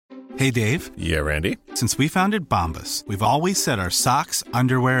Hey, Dave. Yeah, Randy. Since we founded Bombas, we've always said our socks,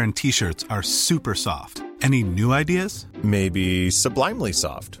 underwear, and T-shirts are super soft. Any new ideas? Maybe sublimely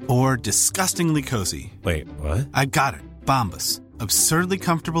soft. Or disgustingly cozy. Wait, what? I got it. Bombas. Absurdly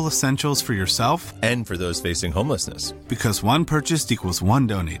comfortable essentials for yourself and for those facing homelessness. Because one purchased equals one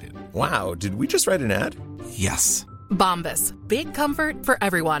donated. Wow, did we just write an ad? Yes. Bombas. Big comfort for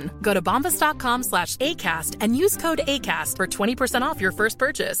everyone. Go to bombas.com/ACAST and use code ACAST for 20% off your first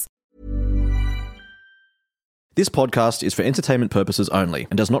purchase. This podcast is for entertainment purposes only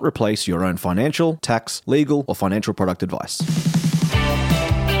and does not replace your own financial, tax, legal, or financial product advice.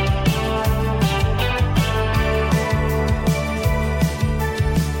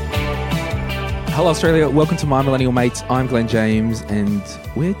 Hello Australia, welcome to My Millennial Mates. I'm Glenn James and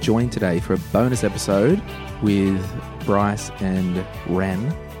we're joined today for a bonus episode with Bryce and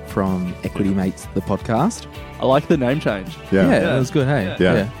Ren from Equity Mates, the podcast. I like the name change. Yeah, that was good, hey?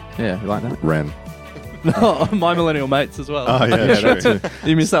 Yeah, you like that? Ren. No, My Millennial Mates as well. Oh, yeah, that too.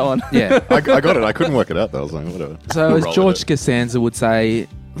 You missed that one. Yeah. I got it. I couldn't work it out, though. I was like, whatever. So as Roll George with it. Costanza would say,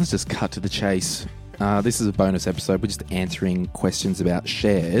 let's just cut to the chase. This is a bonus episode. We're just answering questions about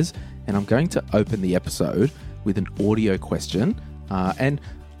shares. And I'm going to open the episode with an audio question. And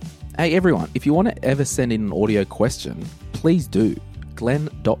hey, everyone, if you want to ever send in an audio question, please do.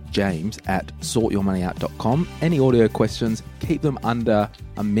 glenn.james@sortyourmoneyout.com. Any audio questions, keep them under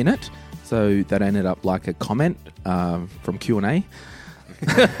a minute so they don't end up like a comment from Q&A.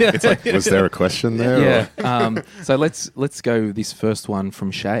 It's like, was there a question there? Yeah. So let's go this first one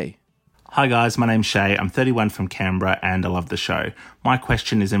from Shay. Hi guys, my name's Shay. I'm 31 from Canberra and I love the show. My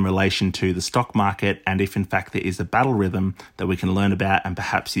question is in relation to the stock market and if in fact there is a battle rhythm that we can learn about and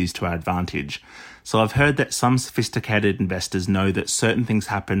perhaps use to our advantage. So I've heard that some sophisticated investors know that certain things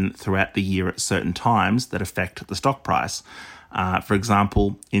happen throughout the year at certain times that affect the stock price. For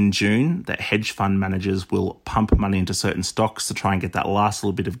example, in June, that hedge fund managers will pump money into certain stocks to try and get that last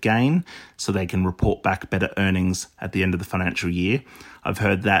little bit of gain so they can report back better earnings at the end of the financial year. I've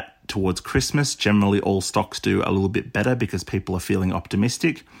heard that towards Christmas, generally all stocks do a little bit better because people are feeling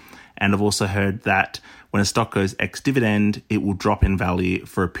optimistic. And I've also heard that when a stock goes ex-dividend, it will drop in value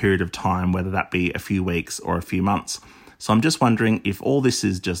for a period of time, whether that be a few weeks or a few months. So I'm just wondering if all this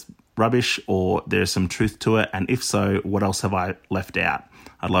is just rubbish or there's some truth to it, and if so, what else have I left out?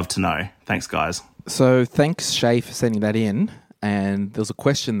 I'd love to know. Thanks, guys. So thanks, Shay, for sending that in. And there's a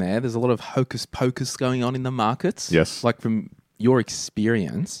question there. There's a lot of hocus pocus going on in the markets. Yes. Like from your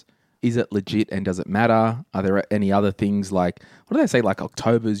experience, is it legit and does it matter? Are there any other things like, what do they say, like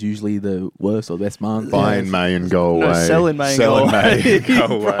October's usually the worst or best month? Buy in May and go away. No, sell in May and Sell go in away. May and go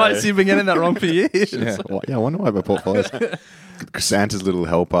away. Bryce, you've been getting that wrong for years. Yeah. Well, yeah, I wonder why my portfolio's... Santa's Little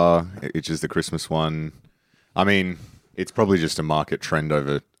Helper, which is the Christmas one. I mean, it's probably just a market trend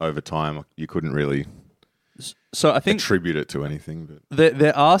over time. You couldn't really So I think attribute it to anything. But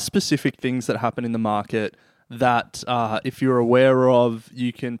there are specific things that happen in the market that if you're aware of,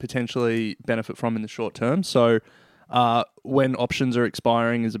 you can potentially benefit from in the short term. So when options are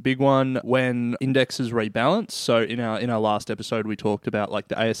expiring is a big one. When indexes rebalance. So in our last episode, we talked about like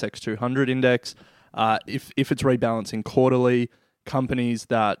the ASX 200 index. If it's rebalancing quarterly, companies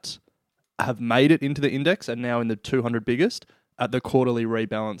that have made it into the index are now in the 200 biggest. At the quarterly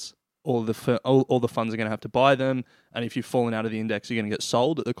rebalance, all the funds are going to have to buy them, and if you've fallen out of the index, you're going to get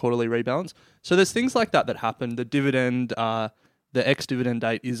sold at the quarterly rebalance. So there's things like that happen. The dividend, the ex-dividend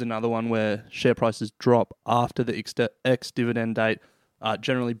date is another one where share prices drop after the ex-dividend date,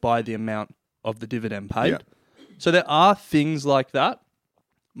 generally by the amount of the dividend paid. Yeah. So there are things like that.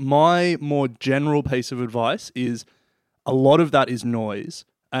 My more general piece of advice is a lot of that is noise,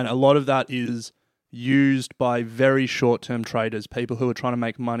 and a lot of that is used by very short-term traders, people who are trying to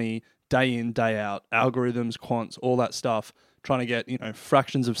make money day in, day out, algorithms, quants, all that stuff, trying to get,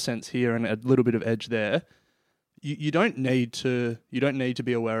 fractions of cents here and a little bit of edge there. You don't need to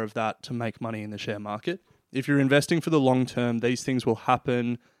be aware of that to make money in the share market. If you're investing for the long term, these things will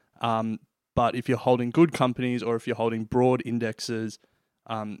happen. But if you're holding good companies or if you're holding broad indexes,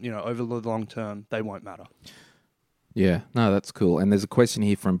 over the long term, they won't matter. Yeah, no, that's cool. And there's a question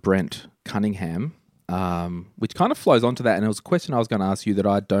here from Brent Cunningham, which kind of flows onto that. And it was a question I was going to ask you that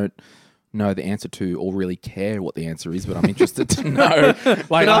I don't know the answer to or really care what the answer is, but I'm interested to know.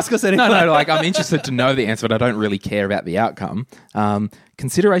 Like, ask us anyway. No, like I'm interested to know the answer, but I don't really care about the outcome.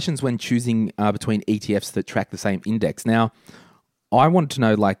 Considerations when choosing between ETFs that track the same index. Now, I wanted to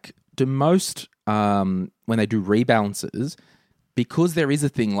know, like, do most, when they do rebalances, because there is a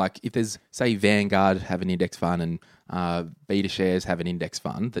thing like if there's, say, Vanguard have an index fund and Beta Shares have an index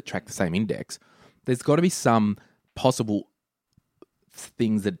fund that track the same index, there's got to be some possible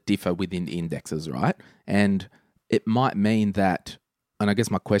things that differ within indexes, right? And it might mean that, and I guess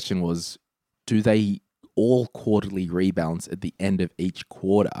my question was, do they all quarterly rebalance at the end of each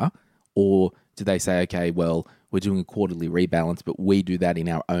quarter, or do they say, okay, well, we're doing a quarterly rebalance, but we do that in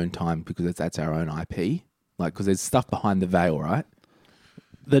our own time because that's our own IP? Like, because there's stuff behind the veil, right?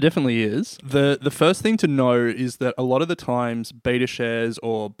 There definitely is. The first thing to know is that a lot of the times beta shares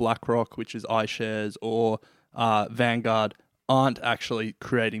or BlackRock, which is iShares, or Vanguard aren't actually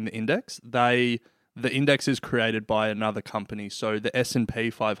creating the index. The index is created by another company. So the S&P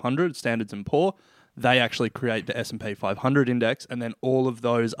 500, Standards & Poor, they actually create the S&P 500 index, and then all of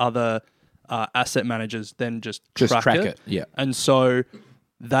those other asset managers then just track it. Yeah. And so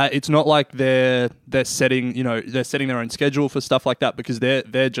that it's not like they're setting their own schedule for stuff like that, because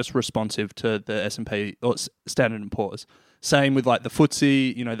they're just responsive to the S&P or Standard & Poor's. Same with like the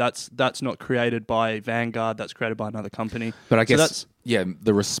FTSE, that's not created by Vanguard, that's created by another company. But I guess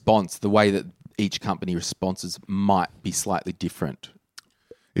the response, the way that each company responses might be slightly different.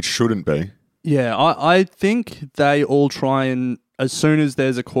 It shouldn't be. Yeah, I think they all try and, as soon as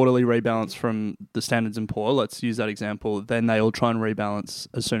there's a quarterly rebalance from the Standards & Poor, let's use that example, then they all try and rebalance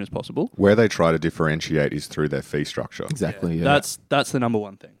as soon as possible. Where they try to differentiate is through their fee structure. Exactly. Yeah. That's the number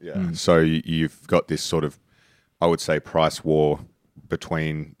one thing. Yeah. So you've got this sort of, I would say, price war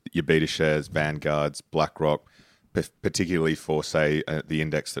between your beta shares, Vanguards, BlackRock, particularly for, say, the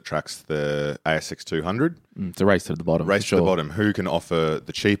index that tracks the ASX 200. It's a race to the bottom. Race to the bottom. Who can offer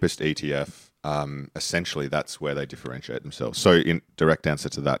the cheapest ETF? Essentially, that's where they differentiate themselves. So, in direct answer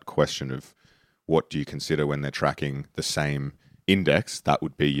to that question of what do you consider when they're tracking the same index, that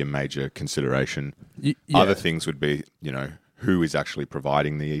would be your major consideration. Other things would be, who is actually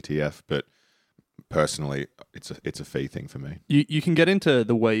providing the ETF, but personally, it's a fee thing for me. You can get into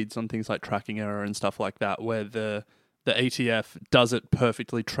the weeds on things like tracking error and stuff like that, where the ETF doesn't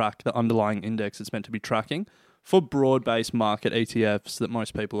perfectly track the underlying index it's meant to be tracking. For broad-based market ETFs that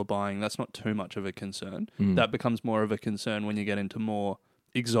most people are buying, that's not too much of a concern. That becomes more of a concern when you get into more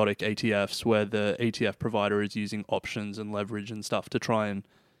exotic ETFs, where the ETF provider is using options and leverage and stuff to try and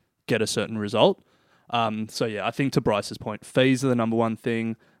get a certain result. I think to Bryce's point, fees are the number one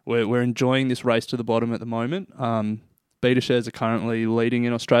thing. We're enjoying this race to the bottom at the moment. Beta shares are currently leading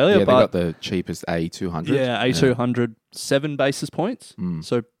in Australia. Yeah, they got the cheapest A200. Yeah, A200, 7 basis points,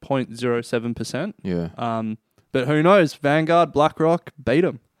 so 0.07%. Yeah. But who knows? Vanguard, BlackRock, beat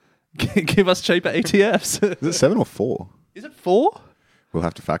them. Give us cheaper ETFs. Is it 7 or 4? Is it 4? We'll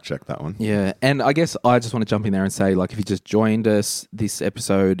have to fact check that one. Yeah, and I guess I just want to jump in there and say, like, if you just joined us this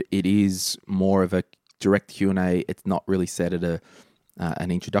episode, it is more of a direct Q&A. It's not really set at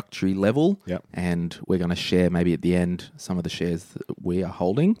an introductory level. Yep. And we're going to share maybe at the end some of the shares that we are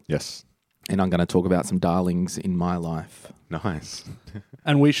holding. Yes. And I'm going to talk about some darlings in my life. Nice.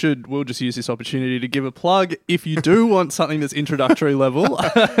 And we'll just use this opportunity to give a plug. If you do want something that's introductory level,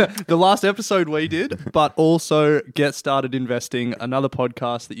 the last episode we did, but also Get Started Investing, another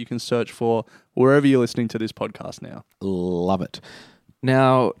podcast that you can search for wherever you're listening to this podcast now. Love it.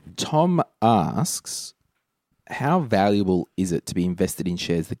 Now, Tom asks, how valuable is it to be invested in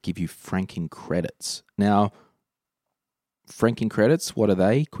shares that give you franking credits? Now, franking credits, what are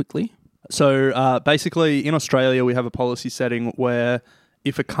they, quickly? So basically, in Australia, we have a policy setting where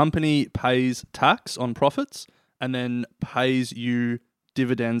if a company pays tax on profits and then pays you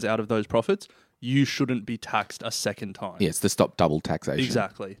dividends out of those profits, you shouldn't be taxed a second time. Yeah, it's to stop double taxation.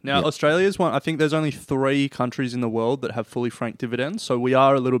 Exactly. Now, Australia's one. I think there's only 3 countries in the world that have fully franked dividends, so we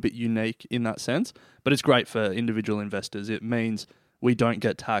are a little bit unique in that sense, but it's great for individual investors. It means we don't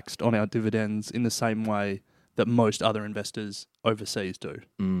get taxed on our dividends in the same way that most other investors overseas do.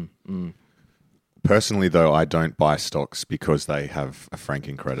 Personally, though, I don't buy stocks because they have a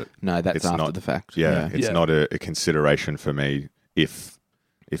franking credit. No, that's It's after not- the fact. It's not a consideration for me if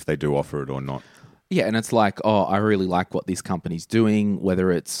they do offer it or not. Yeah, and it's like, I really like what this company's doing, whether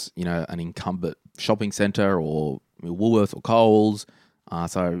it's, an incumbent shopping centre or Woolworths or Coles.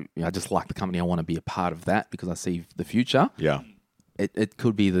 So I just like the company. I want to be a part of that because I see the future. Yeah. It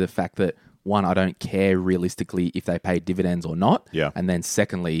could be the fact that, one, I don't care realistically if they pay dividends or not. Yeah. And then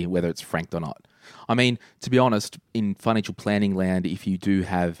secondly, whether it's franked or not. I mean, to be honest, in financial planning land, if you do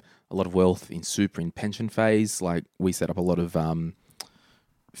have a lot of wealth in super and pension phase, like we set up a lot of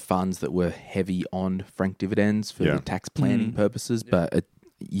funds that were heavy on franked dividends for the tax planning purposes, but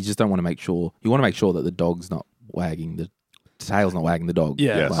you just don't want to make sure, you want to make sure that the tail's not wagging the dog.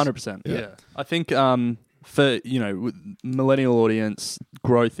 Yeah, Yes. 100%. Yeah. I think for, millennial audience,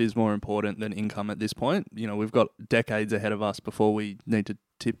 growth is more important than income at this point. We've got decades ahead of us before we need to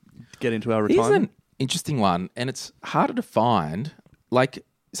get into our Here's retirement. an interesting one, and it's harder to find. like,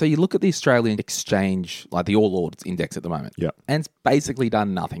 so you look at the Australian exchange, like the All Ords index at the moment. Yeah. And it's basically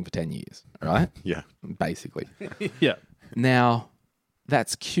done nothing for 10 years, right? Yeah. Basically. Yeah. Now,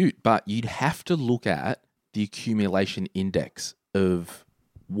 that's cute, but you'd have to look at the accumulation index of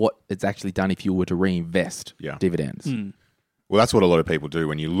what it's actually done if you were to reinvest dividends. Well, that's what a lot of people do.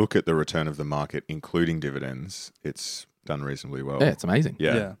 When you look at the return of the market, including dividends, it's done reasonably well. Yeah, it's amazing.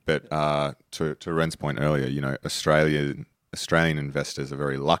 Yeah. But to Ren's point earlier, you know, Australian investors are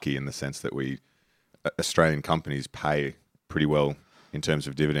very lucky in the sense that Australian companies pay pretty well in terms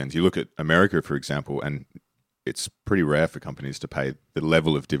of dividends. You look at America, for example, and it's pretty rare for companies to pay the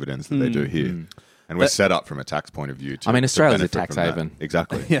level of dividends that they do here. And we're set up from a tax point of view. Australia's a benefit tax from that. haven.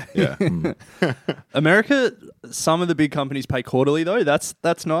 Exactly. Yeah. America, some of the big companies pay quarterly though.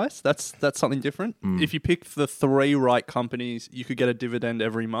 That's nice. That's something different. If you pick the 3 right companies, you could get a dividend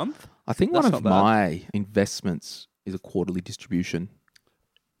every month. I think That's one of not bad. my investments is a quarterly distribution.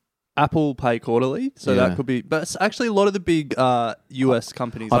 Apple pay quarterly, so Yeah. that could be. But it's actually a lot of the big US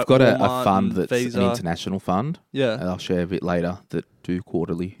companies. I've like got a Walmart fund and that's Visa. an international fund. Yeah. And I'll share a bit later that do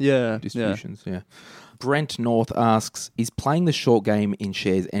quarterly Yeah, distributions. Yeah. Brent North asks, is playing the short game in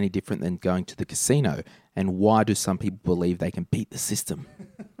shares any different than going to the casino? And why do some people believe they can beat the system?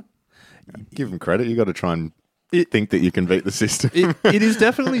 Give them credit. You got to try and think that you can beat the system. It is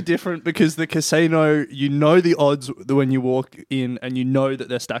definitely different because the casino, you know the odds when you walk in and you know that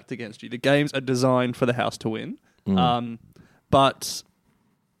they're stacked against you. The games are designed for the house to win. But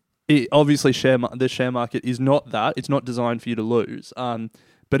obviously the share market is not that. It's not designed for you to lose.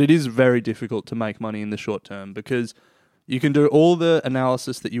 But it is very difficult to make money in the short term because you can do all the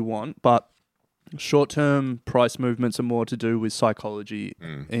analysis that you want, but short-term price movements are more to do with psychology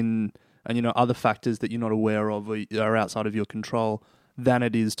and other factors that you're not aware of or are outside of your control than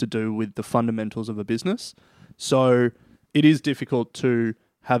it is to do with the fundamentals of a business. So it is difficult to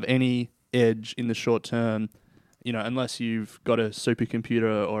have any edge in the short term, unless you've got a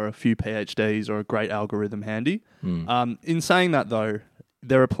supercomputer or a few PhDs or a great algorithm handy. In saying that, though,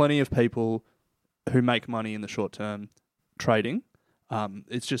 there are plenty of people who make money in the short term trading.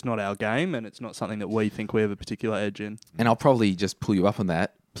 It's just not our game, and it's not something that we think we have a particular edge in. And I'll probably just pull you up on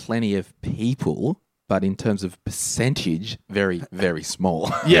that. Plenty of people, but in terms of percentage, very, very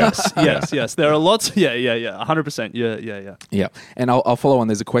small. Yes. There are lots. Yeah. 100%. Yeah. Yeah. And I'll follow on.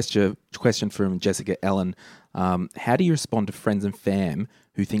 There's a question from Jessica Ellen. How do you respond to friends and fam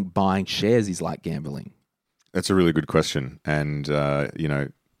who think buying shares is like gambling? That's a really good question. And, a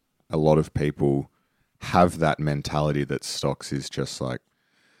lot of people have that mentality that stocks is just like,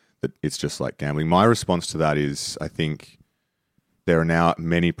 that it's just like gambling. My response to that is, I think there are now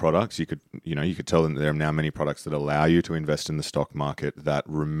many products. You could tell them that there are now many products that allow you to invest in the stock market that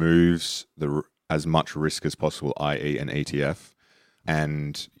removes as much risk as possible, i.e. an ETF.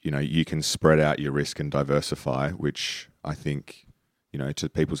 And, you can spread out your risk and diversify, which I think, to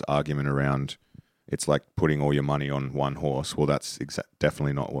people's argument around it's like putting all your money on one horse. Well, that's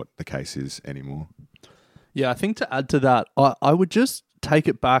definitely not what the case is anymore. Yeah, I think to add to that, I would just take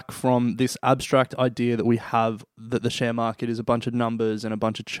it back from this abstract idea that we have that the share market is a bunch of numbers and a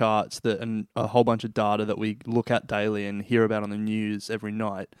bunch of charts and a whole bunch of data that we look at daily and hear about on the news every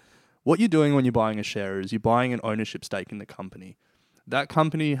night. What you're doing when you're buying a share is you're buying an ownership stake in the company. That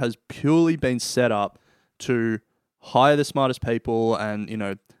company has purely been set up to hire the smartest people and,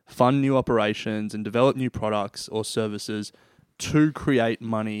 fund new operations and develop new products or services to create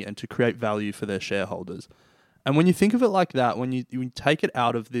money and to create value for their shareholders. And when you think of it like that, when you take it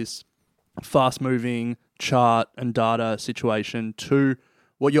out of this fast-moving chart and data situation to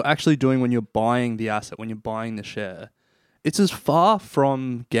what you're actually doing when you're buying the asset, when you're buying the share, it's as far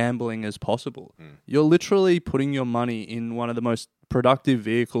from gambling as possible. You're literally putting your money in one of the most productive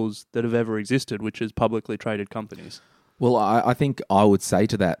vehicles that have ever existed, which is publicly traded companies. Well, I think I would say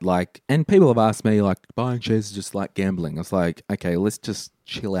to that, and people have asked me, buying shares is just like gambling. I was like, okay, let's just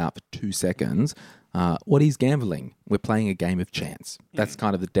chill out for 2 seconds. What is gambling? We're playing a game of chance. That's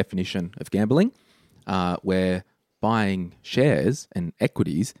kind of the definition of gambling, where buying shares and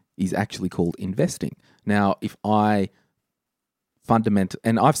equities is actually called investing. Now, if I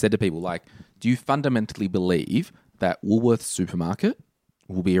and I've said to people, do you fundamentally believe that Woolworths supermarket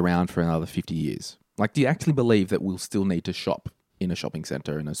will be around for another 50 years? Do you actually believe that we'll still need to shop in a shopping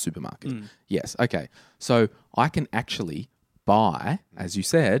centre in a supermarket? Yes. Okay. So I can actually buy, as you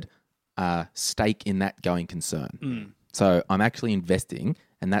said, a stake in that going concern. So I'm actually investing,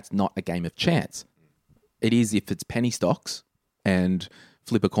 and that's not a game of chance. It is if it's penny stocks and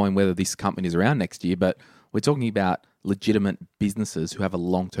flip a coin whether this company is around next year, but we're talking about legitimate businesses who have a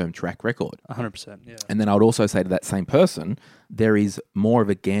long-term track record. 100%. Yeah. And then I would also say to that same person, there is more of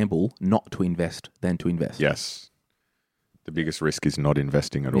a gamble not to invest than to invest. Yes. The biggest risk is not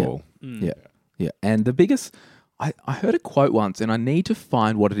investing at all. Yeah. And the biggest, I heard a quote once, and I need to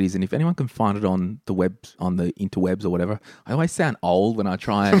find what it is. And if anyone can find it on the web, on the interwebs or whatever, I always sound old when I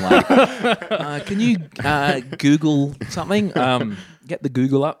try and like, can you Google something? Get the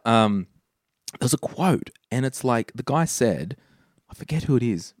Google up. There's a quote, and it's like the guy said, I forget who it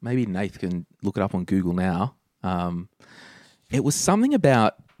is. Maybe Nath can look it up on Google now. It was something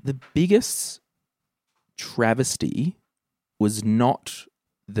about the biggest travesty was not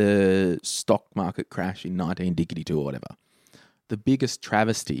the stock market crash in 1992 or whatever. The biggest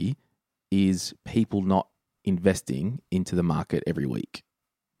travesty is people not investing into the market every week.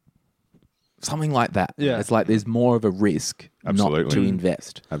 Something like that. Yeah. It's like there's more of a risk not Absolutely. to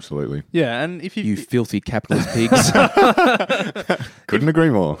invest. Absolutely. Yeah, and if You filthy capitalist pigs. Couldn't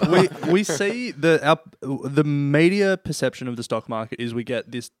agree more. we see the media perception of the stock market is we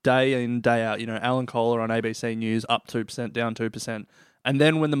get this day in, day out, Alan Kohler on ABC News up 2%, down 2%. And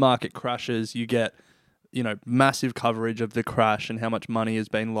then when the market crashes, you get, massive coverage of the crash and how much money has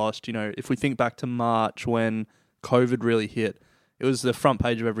been lost. If we think back to March when COVID really hit, it was the front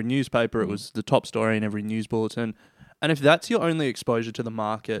page of every newspaper. It was the top story in every news bulletin. And if that's your only exposure to the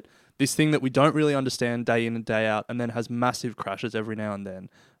market, this thing that we don't really understand day in and day out and then has massive crashes every now and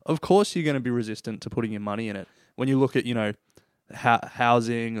then, of course you're going to be resistant to putting your money in it. When you look at,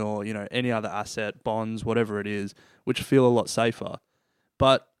 housing or, any other asset, bonds, whatever it is, which feel a lot safer.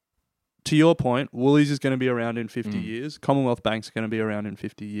 But to your point, Woolies is going to be around in 50 years. Commonwealth Bank's going to be around in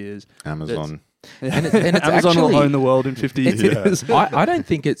 50 years. Amazon. And it's Amazon actually, will own the world in 50 years. I don't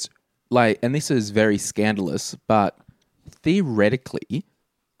think it's like, and this is very scandalous, but theoretically,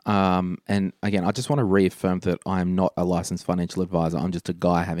 and again, I just want to reaffirm that I'm not a licensed financial advisor. I'm just a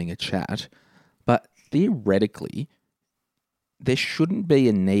guy having a chat. But theoretically, there shouldn't be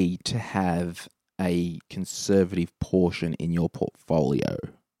a need to have a conservative portion in your portfolio,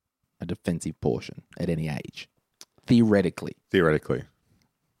 a defensive portion at any age. Theoretically.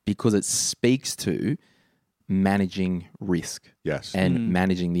 Because it speaks to managing risk. Yes. And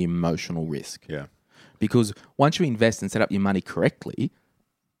managing the emotional risk. Yeah. Because once you invest and set up your money correctly,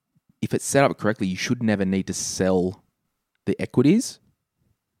 if it's set up correctly, you should never need to sell the equities,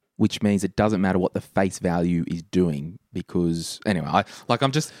 which means it doesn't matter what the face value is doing. Because anyway, I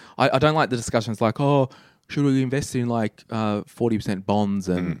don't like the discussions like, oh, should we invest in like 40% bonds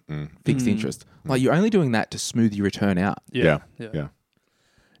and fixed interest? Like you're only doing that to smooth your return out. Yeah.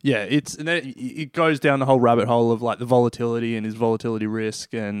 Yeah, it goes down the whole rabbit hole of like the volatility and is volatility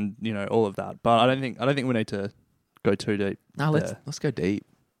risk and all of that. But I don't think we need to go too deep. No, let's go deep.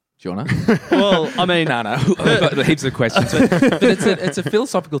 Do you want to? Well, I mean, no. I've got heaps of questions, but it's a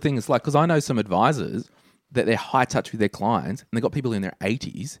philosophical thing. It's like because I know some advisors that they're high touch with their clients and they've got people in their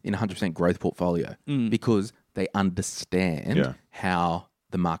 80s in a 100% growth portfolio because they understand how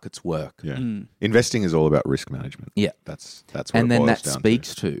the markets work. Yeah. Investing is all about risk management. Yeah. That's what and it then boils that down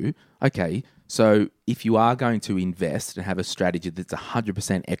speaks to, okay, so if you are going to invest and have a strategy that's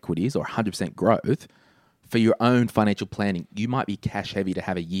 100% equities or 100% growth, for your own financial planning, you might be cash heavy to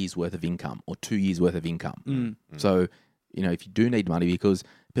have a year's worth of income or 2 years worth of income. So, if you do need money, because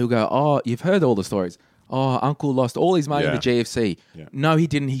people go, oh, you've heard all the stories. Oh, uncle lost all his money in the GFC. Yeah. No, he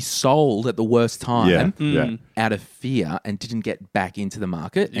didn't. He sold at the worst time out of fear and didn't get back into the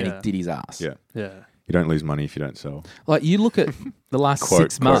market and he did his ass. Yeah. Yeah. You don't lose money if you don't sell. Like you look at the last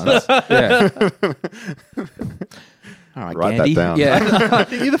Quote, 6 months. All right, Write Gandhi. that down. Yeah. I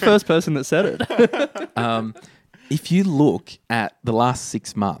think you're the first person that said it. If you look at the last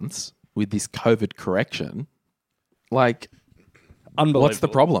 6 months with this COVID correction, like, Unbelievable. what's the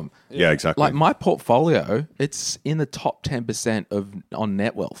problem? Yeah, exactly. Like my portfolio, it's in the top 10% on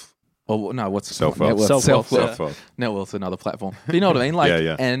net wealth. Or no, what's Self-wealth. Net worth? Self-wealth. Net wealth's another platform. But you know what I mean? Like,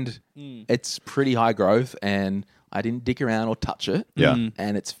 Yeah. and it's pretty high growth, and I didn't dick around or touch it. Yeah.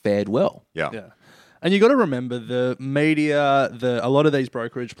 And it's fared well. Yeah. Yeah. And you got to remember the media, a lot of these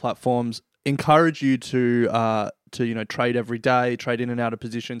brokerage platforms encourage you to trade every day, trade in and out of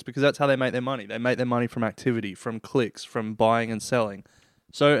positions because that's how they make their money. They make their money from activity, from clicks, from buying and selling.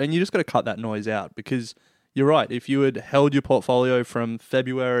 So, and you just got to cut that noise out because you're right. If you had held your portfolio from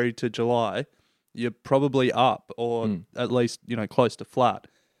February to July, you're probably up or at least, close to flat.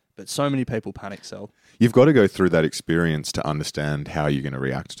 But so many people panic sell. You've got to go through that experience to understand how you're going to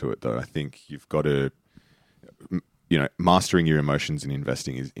react to it, though. I think you've got to, mastering your emotions in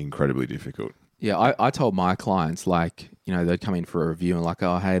investing is incredibly difficult. Yeah, I told my clients, like, they'd come in for a review and like,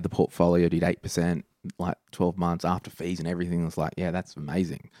 oh, hey, the portfolio did 8% like 12 months after fees and everything. It's like, yeah, that's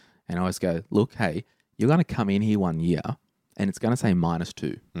amazing. And I always go, look, hey, you're going to come in here 1 year and it's going to say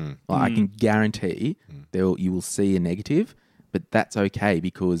 -2. Like, I can guarantee you will see a negative, but that's okay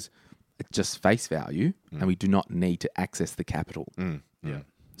because it's just face value and we do not need to access the capital.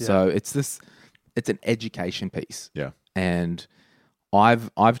 So it's an education piece. Yeah. And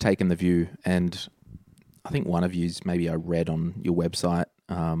I've taken the view, and I think one of yous maybe I read on your website.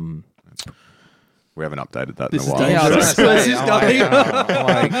 We haven't updated that This in a is while. Yeah, I was dangerous. gonna say,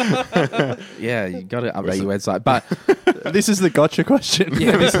 This is going. yeah, you got to update your website. But This is the gotcha question.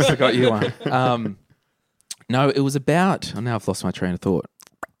 yeah, this is the got you one. No, it was about. Oh, now I've lost my train of thought.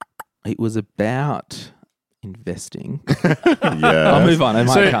 It was about investing. Yeah. I'll move on. It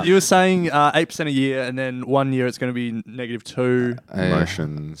might So come. you were saying 8% a year, and then 1 year it's going to be -2.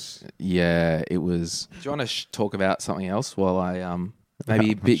 Emotions. Yeah, it was. Do you want to talk about something else while I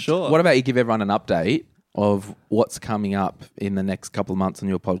maybe Sure. What about you give everyone an update of what's coming up in the next couple of months on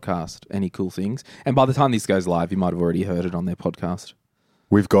your podcast? Any cool things? And by the time this goes live, you might have already heard it on their podcast.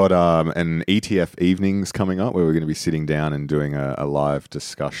 We've got an ETF evenings coming up where we're going to be sitting down and doing a live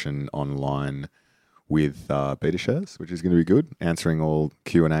discussion online with BetaShares, which is going to be good, answering all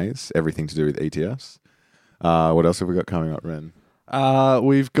Q&As, everything to do with ETFs. What else have we got coming up, Ren?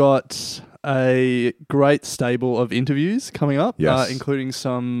 We've got a great stable of interviews coming up, Yes. including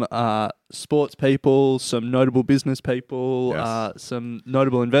some sports people, some notable business people, Yes. some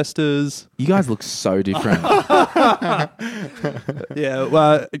notable investors. You guys look so different. Yeah,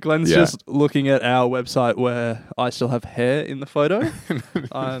 well, Glenn's Yeah. just looking at our website where I still have hair in the photo.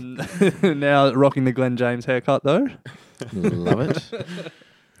 I'm now rocking the Glenn James haircut, though. Love it.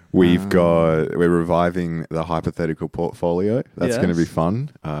 We're reviving the hypothetical portfolio. That's going to be Yes. fun,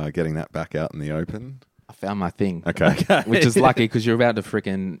 getting that back out in the open. I found my thing. Okay. Which is lucky because you're about to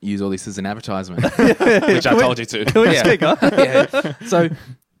freaking use all this as an advertisement, which I told you to. Can we speak up? Yeah. So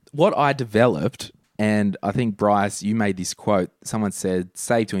what I developed, and I think Bryce, you made this quote. Someone said,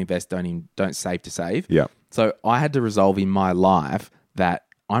 "Save to invest, don't save to save." Yeah. So I had to resolve in my life that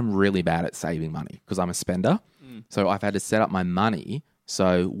I'm really bad at saving money because I'm a spender. So I've had to set up my money.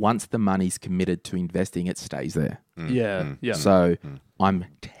 So once the money's committed to investing, it stays there. Yeah. So I'm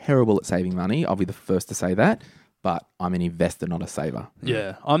terrible at saving money. I'll be the first to say that, but I'm an investor, not a saver.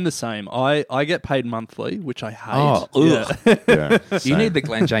 Yeah, I'm the same. I get paid monthly, which I hate. Oh, ugh. Yeah. Yeah. You need the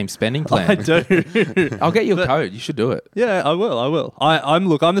Glenn James spending plan. I do. I'll get you a code. You should do it. Yeah, I will.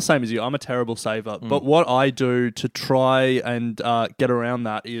 I'm the same as you. I'm a terrible saver. But what I do to try and get around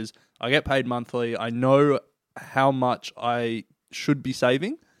that is I get paid monthly. I know how much I should be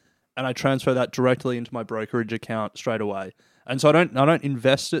saving, and I transfer that directly into my brokerage account straight away. And so I don't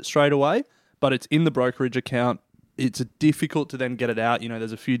invest it straight away, but it's in the brokerage account. It's difficult to then get it out. You know,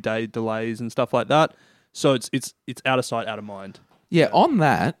 there's a few day delays and stuff like that. So it's out of sight, out of mind. Yeah, on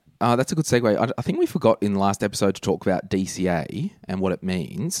that, that's a good segue. I think we forgot in the last episode to talk about DCA and what it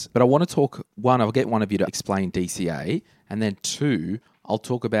means. But I want to talk, one, I'll get one of you to explain DCA. And then two, I'll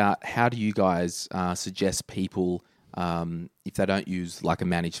talk about how do you guys suggest people, if they don't use like a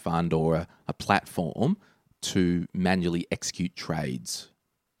managed fund or a platform, to manually execute trades.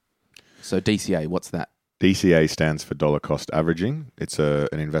 So DCA, what's that? DCA stands for dollar cost averaging. It's an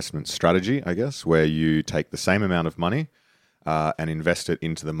investment strategy, I guess, where you take the same amount of money and invest it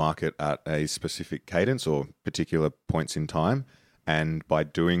into the market at a specific cadence or particular points in time. And by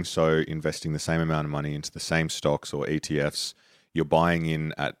doing so, investing the same amount of money into the same stocks or ETFs, you're buying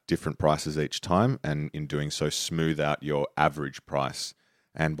in at different prices each time. And in doing so, smooth out your average price.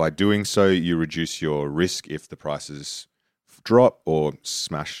 And by doing so, you reduce your risk if the prices drop or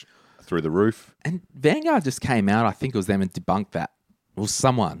smash through the roof. And Vanguard just came out, I think it was them, and debunked that. Well,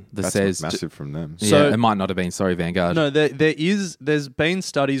 someone that That's says... massive from them. Yeah, So- it might not have been. Sorry, Vanguard. No, there's been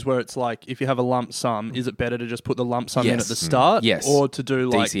studies where it's like if you have a lump sum, is it better to just put the lump sum in Yes. at the start, Yes. or to do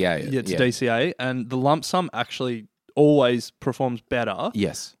like DCA it, Yeah, to yeah. DCA, and the lump sum actually always performs better.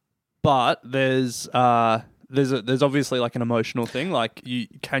 Yes. But there's obviously like an emotional thing, like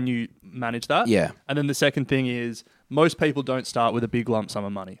can you manage that? Yeah. And then the second thing is most people don't start with a big lump sum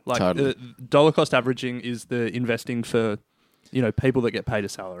of money. Like Totally. dollar cost averaging is the investing for people that get paid a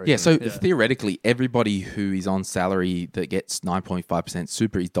salary. Yeah, so theoretically, everybody who is on salary that gets 9.5%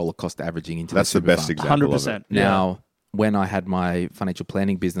 super is dollar cost averaging into That's the the super best fund. example. 100%. Now, when I had my financial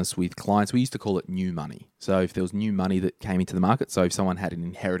planning business with clients, we used to call it new money. So if there was new money that came into the market, so if someone had an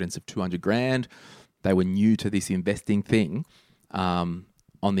inheritance of 200 grand, they were new to this investing thing.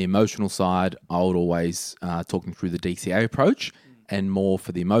 On the emotional side, I would always talk them through the DCA approach, and more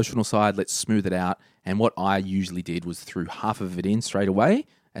for the emotional side, let's smooth it out. And what I usually did was threw half of it in straight away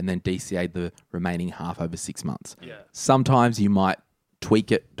and then DCA the remaining half over 6 months. Yeah. Sometimes you might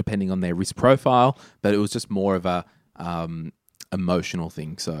tweak it depending on their risk profile, but it was just more of a emotional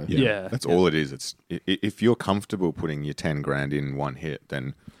thing. So Yeah. That's all it is. It's if you're comfortable putting your 10 grand in one hit,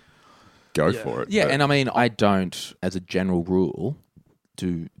 then go for it. Yeah, But- and I mean, I don't, as a general rule,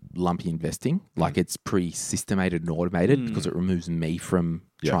 do lumpy investing. Like it's pretty systemated and automated because it removes me from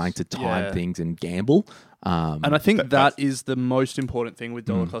trying to time Yeah. things and gamble. And I think that is the most important thing with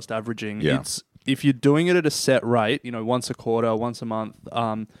dollar cost averaging. Yeah. It's if you're doing it at a set rate, once a quarter, once a month,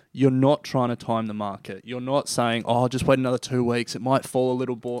 you're not trying to time the market. You're not saying, "Oh, just wait another 2 weeks. It might fall a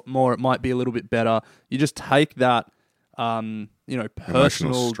little more. It might be a little bit better." You just take that,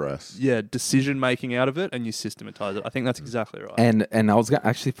 personal stress. decision making out of it, and you systematize it. I think that's exactly right. And I was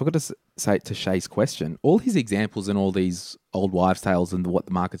actually forgot to say to Shay's question. All his examples and all these old wives' tales and what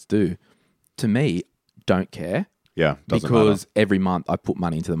the markets do, to me, don't care Yeah, doesn't because every month I put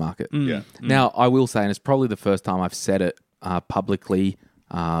money into the market. Yeah. Now, I will say, and it's probably the first time I've said it publicly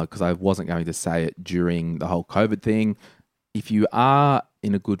because I wasn't going to say it during the whole COVID thing. If you are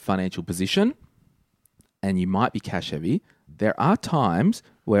in a good financial position and you might be cash heavy, there are times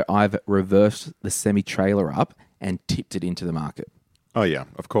where I've reversed the semi-trailer up and tipped it into the market. Oh yeah,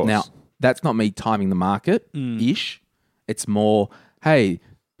 of course. Now, that's not me timing the market-ish. It's more, hey,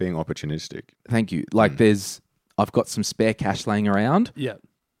 being opportunistic. thank you. Like I've got some spare cash laying around. yeah.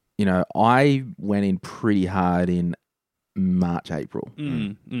 I went in pretty hard in March, April.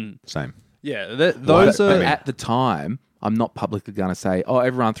 Same. Yeah. But at the time, I'm not publicly going to say, "Oh,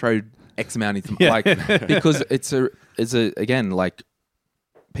 everyone throw X amount into because it's again like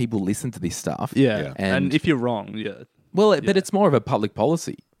people listen to this stuff. Yeah. and And if you're wrong, but it's more of a public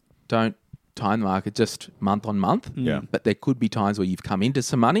policy. Don't time the market just month on month. Yeah. But there could be times where you've come into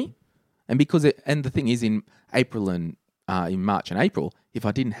some money, and and the thing is in April and in March and April, if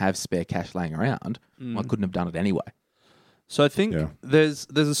I didn't have spare cash laying around, I couldn't have done it anyway. So I think there's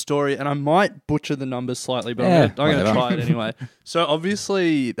a story, and I might butcher the numbers slightly, but Yeah, I'm going to whatever. try it anyway. So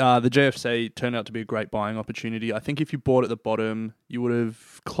obviously, the GFC turned out to be a great buying opportunity. I think if you bought at the bottom, you would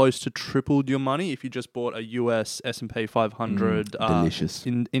have close to tripled your money if you just bought a US S&P 500 delicious.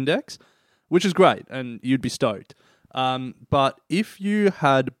 index, which is great, and you'd be stoked. But if you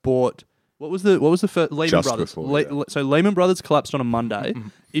had bought what was the first Lehman Just Brothers? before, So Lehman Brothers collapsed on a Monday.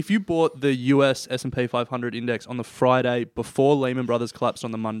 If you bought the US S&P 500 index on the Friday before Lehman Brothers collapsed on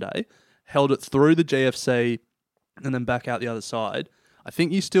the Monday, held it through the GFC, and then back out the other side, I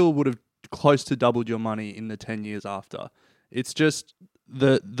think you still would have close to doubled your money in the 10 years after. It's just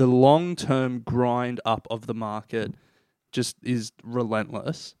the long-term grind up of the market just is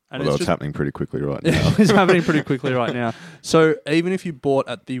relentless. And Although it's just happening pretty quickly right now. it's happening pretty quickly right now. So even if you bought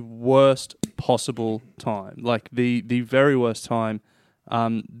at the worst possible time, like the very worst time,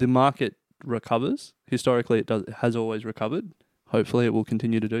 the market recovers. Historically, it has always recovered. Hopefully, it will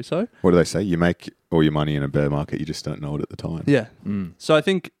continue to do so. What do they say? You make all your money in a bear market, you just don't know it at the time. Yeah. So I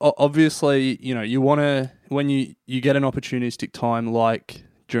think obviously, you want to, when you get an opportunistic time like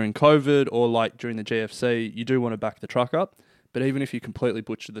during COVID or like during the GFC, you do want to back the truck up. But even if you completely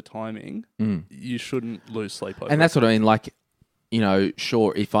butcher the timing, you shouldn't lose sleep over And that's what I mean. Like,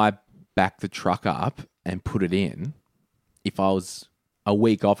 sure, if I back the truck up and put it in, if I was a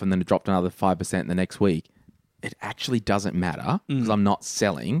week off and then it dropped another 5% the next week, it actually doesn't matter because I'm not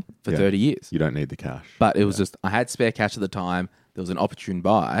selling for 30 years. You don't need the cash. But it was just, I had spare cash at the time. There was an opportune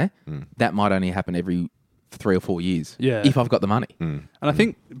buy. That might only happen every 3 or 4 years. Yeah. If I've got the money. And I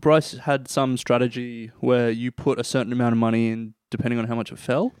think Bryce had some strategy where you put a certain amount of money in depending on how much it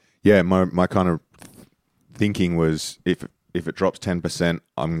fell. Yeah, my kind of thinking was if it drops 10%,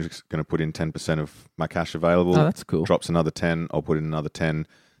 I'm just going to put in 10% of my cash available. Oh, that's cool. Drops another 10, I'll put in another 10.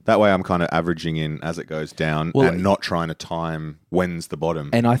 That way I'm kind of averaging in as it goes down and not trying to time when's the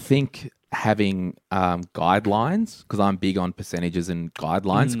bottom. And I think having guidelines, because I'm big on percentages and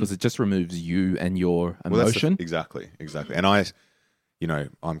guidelines, because it just removes you and your emotion. Exactly. And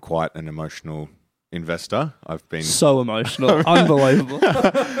I'm quite an emotional investor. I've been So emotional. Unbelievable. Do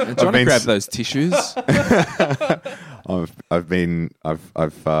you want to grab those tissues? I've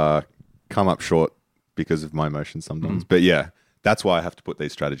come up short because of my emotions sometimes. But yeah, that's why I have to put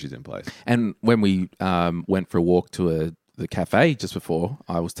these strategies in place. And when we went for a walk to the cafe just before,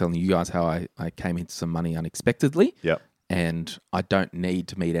 I was telling you guys how I came into some money unexpectedly. Yep. And I don't need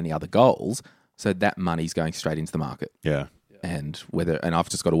to meet any other goals. So that money's going straight into the market. Yeah. And I've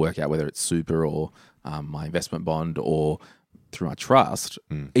just got to work out whether it's super or my investment bond or through my trust.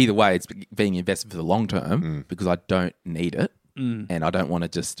 Either way, it's being invested for the long term because I don't need it. And I don't want to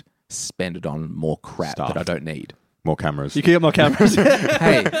just spend it on more crap that I don't need. more cameras. You can get more cameras.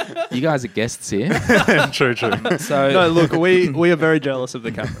 Hey, you guys are guests here. True. So No, look, we are very jealous of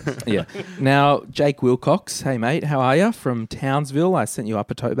the cameras. yeah. Now, Jake Wilcox, hey mate, how are you? From Townsville. I sent you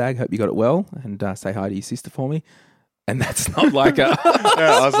up a tote bag. Hope you got it well. And say hi to your sister for me. And that's not like a...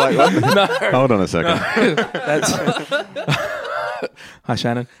 Yeah, I was like, what? No. Hold on a second. That's... Hi,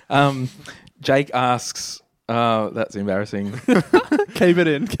 Shannon. Jake asks... that's embarrassing. Keep it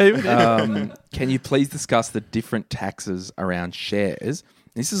in. Can you please discuss the different taxes around shares?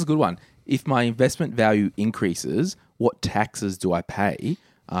 This is a good one. If my investment value increases, what taxes do I pay?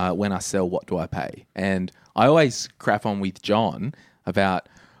 When I sell, what do I pay? And I always crap on with John about,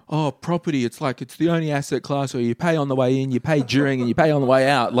 property, it's like it's the only asset class where you pay on the way in, you pay during, and you pay on the way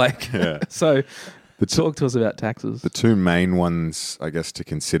out. So talk to us about taxes. The two main ones, I guess, to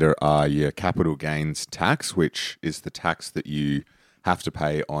consider are your capital gains tax, which is the tax that you have to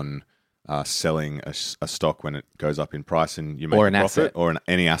pay on selling a stock when it goes up in price and you make Or a an profit, asset. or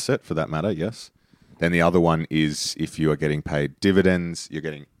any asset for that matter. Yes. Then the other one is if you are getting paid dividends, you're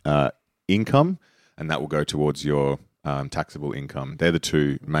getting income, and that will go towards your taxable income. They're the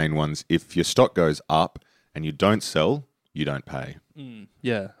two main ones. If your stock goes up and you don't sell, you don't pay.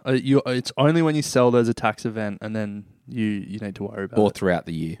 Yeah. It's only when you sell there's a tax event, and then you need to worry about Or it. throughout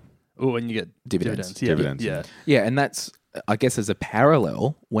the year. Or when you get Dividends. dividends. Dividends. Yeah. Yeah, and that's, I guess, as a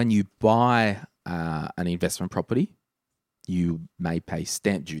parallel, when you buy an investment property, you may pay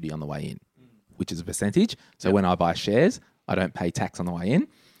stamp duty on the way in, which is a percentage. So when I buy shares, I don't pay tax on the way in.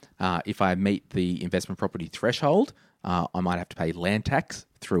 If I meet the investment property threshold, I might have to pay land tax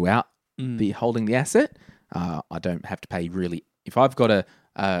throughout the holding the asset. I don't have to pay really. If I've got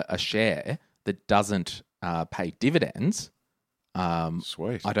a share that doesn't pay dividends,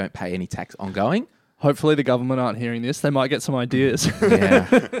 Sweet. I don't pay any tax ongoing. Hopefully the government aren't hearing this. They might get some ideas. Yeah.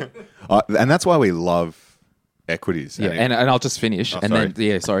 And that's why we love equities. Yeah, and I'll just finish. And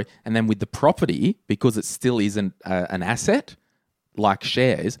sorry. then, And then with the property, because it still isn't an asset, like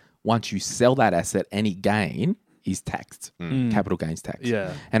shares, once you sell that asset, any gain is taxed, capital gains tax.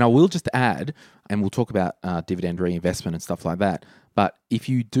 Yeah. And I will just add, and we'll talk about dividend reinvestment and stuff like that, but if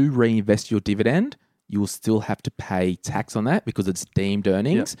you do reinvest your dividend, you will still have to pay tax on that because it's deemed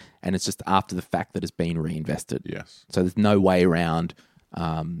earnings and it's just after the fact that it's been reinvested. Yes. So there's no way around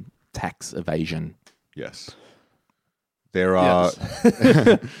tax evasion. Yes. There are...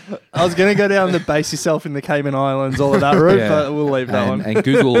 I was going to go down the base yourself in the Cayman Islands, all of that route, Yeah. but we'll leave that one. And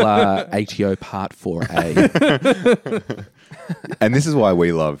Google ATO Part 4A. And this is why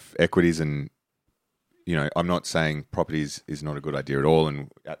we love equities. And, I'm not saying properties is not a good idea at all.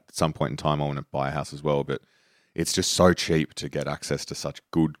 And at some point in time, I want to buy a house as well. But it's just so cheap to get access to such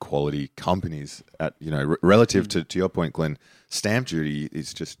good quality companies at, relative to your point, Glenn. Stamp duty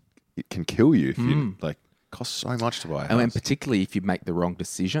is just, it can kill you if you costs so much to buy a house. And particularly if you make the wrong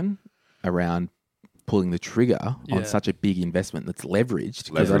decision around pulling the trigger on such a big investment that's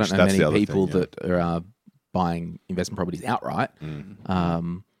leveraged, because I don't know that's the many other people thing, that are buying investment properties outright.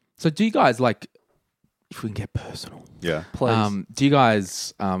 So do you guys, like, if we can get personal, Please. do you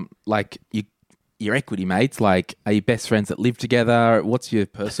guys, your equity mates, like, are you best friends that live together? What's your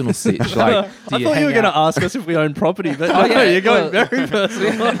personal sitch? Like, do I thought you were going to ask us if we own property, but you're going very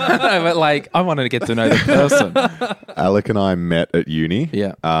personal. No, but like, I wanted to get to know the person. Alec and I met at uni.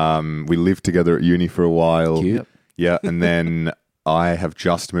 Yeah. We lived together at uni for a while. Cute. Yeah. And then I have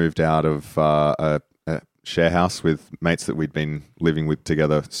just moved out of a share house with mates that we'd been living with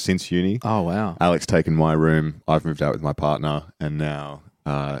together since uni. Oh, wow. Alec's taken my room. I've moved out with my partner. And now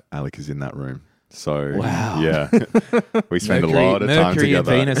Alec is in that room. So, Wow. yeah. We spend a lot of time Mercury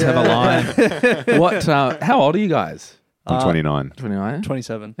together. and Venus have aligned. What? How old are you guys? I'm 29. 29?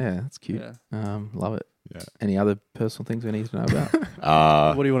 27. Yeah, that's cute. Yeah. Love it. Yeah. Any other personal things we need to know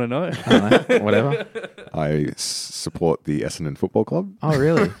about? What do you want to know? I don't know. Whatever. I support the Essendon Football Club. Oh,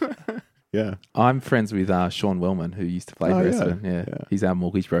 really? Yeah. I'm friends with Sean Wellman, who used to play for yeah. Essendon. Yeah. He's our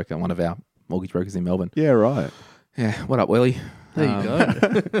mortgage broker, one of our mortgage brokers in Melbourne. Yeah, right. Yeah. What up, Welly? There you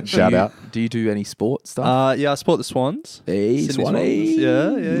go. Shout out. Do you do any sport stuff? Yeah, I support the Swans. Hey, Sydney Swanee.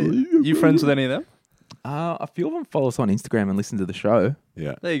 Swans. Yeah. You friends with any of them? A few of them follow us on Instagram and listen to the show.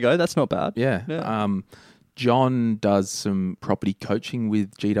 Yeah. There you go. That's not bad. Yeah. John does some property coaching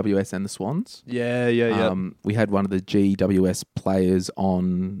with GWS and the Swans. Yeah. We had one of the GWS players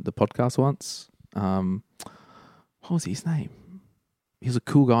on the podcast once. What was his name? He was a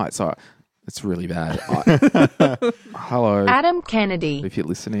cool guy. So it's really bad. Hello, Adam Kennedy. if you're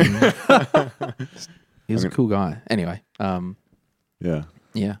listening. He was a cool guy. Anyway, Yeah.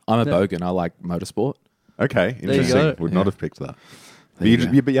 yeah, I'm a bogan. I like motorsport. Okay. you Interesting. go. Would Yeah. not have picked that. But There you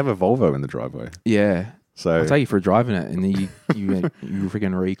go. but you have a Volvo in the driveway. Yeah, So I'll take you for a drive in it, and then you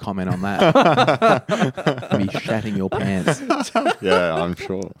freaking re-comment on that. You'll be shatting your pants. yeah, I'm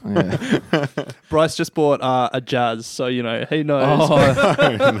sure. Yeah. Bryce just bought a Jazz, so he knows.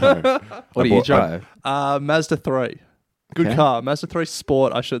 What do you drive? Mazda 3. Good Okay. car. Mazda 3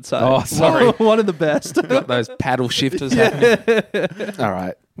 Sport, I should say. Oh, sorry. One of the best. Got those paddle shifters happening. All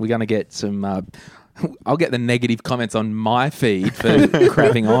right. We're going to get some... I'll get the negative comments on my feed for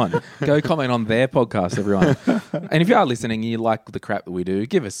crapping on. Go comment on their podcast, everyone. And if you are listening and you like the crap that we do,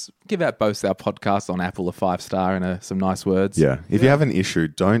 give out both our podcasts on Apple a 5-star and some nice words. Yeah. If you have an issue,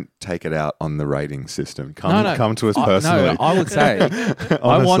 don't take it out on the rating system. Come to us personally. No, I would say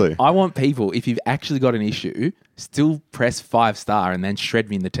Honestly. I want people, if you've actually got an issue, still press 5-star and then shred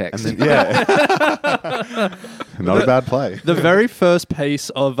me in the text. Yeah. Not a bad play. The very first piece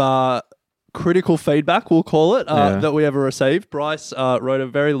of critical feedback, we'll call it, that we ever received, Bryce wrote a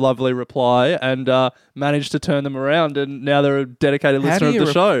very lovely reply and managed to turn them around, and now they're a dedicated listener of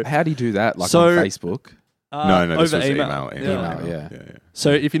the show. How do you do that? Like So- on Facebook? No, this over was email. email. Yeah. So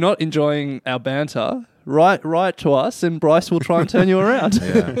if you're not enjoying our banter, write to us, and Bryce will try and turn you around.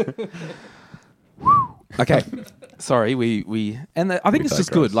 Yeah. Okay. Sorry, I think it's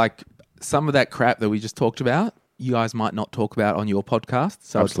just good. digress. Like some of that crap that we just talked about, you guys might not talk about on your podcast.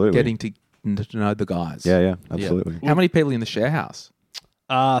 So Absolutely. it's getting to know the guys. Yeah, absolutely. How many people in the share house?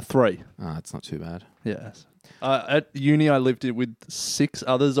 3. Oh, it's not too bad. Yes. At uni, I lived with 6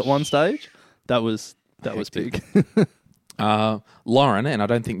 others at one stage. That was big. Lauren, and I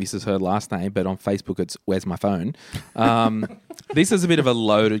don't think this is her last name, but on Facebook it's Where's My Phone? This is a bit of a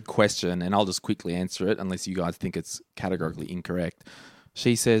loaded question, and I'll just quickly answer it unless you guys think it's categorically incorrect.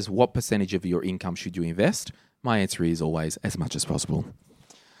 She says, what percentage of your income should you invest? My answer is always as much as possible.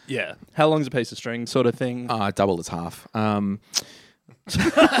 Yeah. How long's a piece of string sort of thing? Double as half. Not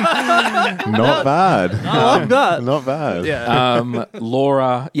bad. I like that. Not bad. Yeah.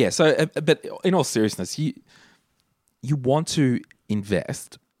 Laura, yeah. So, but in all seriousness, you want to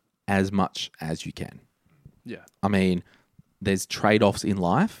invest as much as you can. Yeah. I mean, there's trade-offs in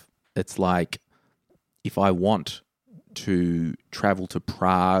life. It's like if I want to travel to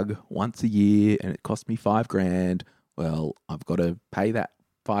Prague once a year and it costs me $5,000, well, I've got to pay that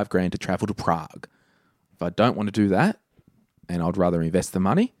 $5,000 to travel to Prague. If I don't want to do that and I'd rather invest the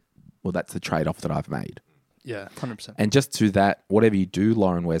money, well, that's the trade-off that I've made. Yeah, 100%. And just to that, whatever you do,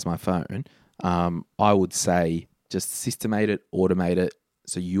 Lauren, Where's My Phone? I would say just systemate it, automate it,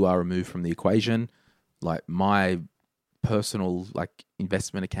 so you are removed from the equation. Like my personal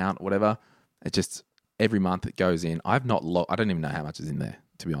investment account or whatever, it just every month it goes in. I don't even know how much is in there,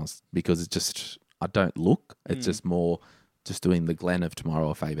 to be honest, because it's just I don't look. It's just more just doing the Glen of tomorrow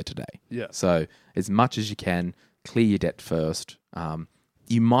a favor today. Yeah. So as much as you can, clear your debt first.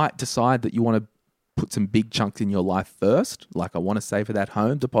 You might decide that you want to put some big chunks in your life first, like I want to save for that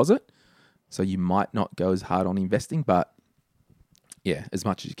home deposit. So you might not go as hard on investing, but yeah, as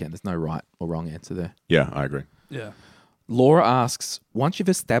much as you can. There's no right or wrong answer there. Yeah, I agree. Yeah. Laura asks, once you've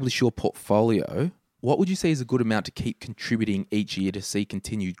established your portfolio, what would you say is a good amount to keep contributing each year to see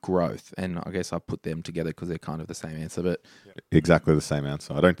continued growth? And I guess I put them together because they're kind of the same answer, but Exactly the same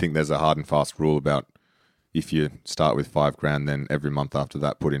answer. I don't think there's a hard and fast rule about if you start with $5,000, then every month after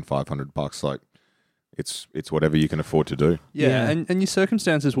that put in $500. Like it's whatever you can afford to do. Yeah, and your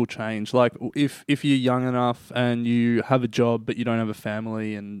circumstances will change. Like if you're young enough and you have a job but you don't have a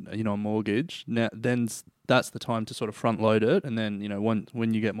family and a mortgage, then that's the time to sort of front load it. And then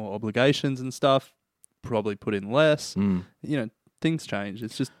when you get more obligations and stuff, probably put in less. Things change.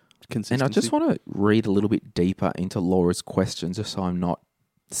 It's just consistency. And I just want to read a little bit deeper into Laura's question, just so I'm not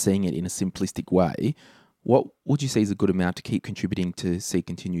seeing it in a simplistic way. What would you say is a good amount to keep contributing to see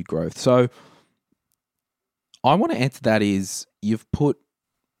continued growth? So I want to answer that is you've put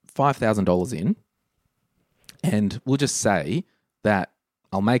 $5,000 in, and we'll just say that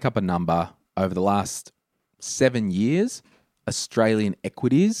I'll make up a number over the last 7 years, Australian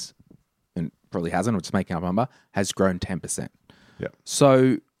equities, and probably hasn't, or just making up a number, has grown 10%. Yeah.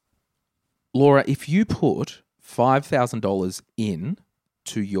 So, Laura, if you put $5,000 in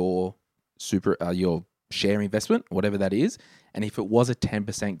to your your share investment, whatever that is, and if it was a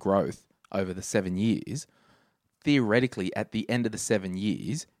 10% growth over the 7 years, theoretically, at the end of the 7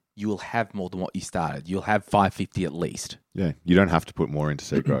 years, you will have more than what you started. You'll have 550 at least. Yeah, you don't have to put more into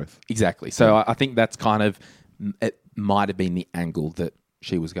seed growth. Exactly. So I think that's kind of, it might have been the angle that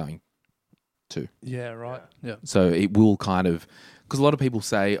she was going to. Yeah, right. Yeah. So it will kind of, because a lot of people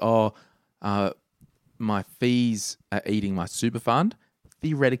say, my fees are eating my super fund.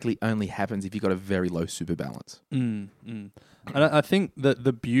 theoretically only happens if you've got a very low super balance. And I think that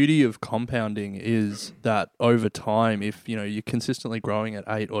the beauty of compounding is that over time, if you're consistently growing at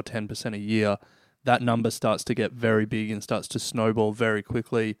 8 or 10% a year, that number starts to get very big and starts to snowball very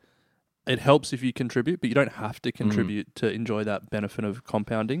quickly. It helps if you contribute, but you don't have to contribute to enjoy that benefit of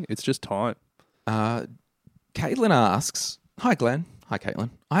compounding. It's just time. Caitlin asks, hi Glenn. Hi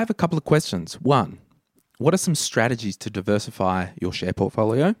Caitlin. I have a couple of questions. 1, what are some strategies to diversify your share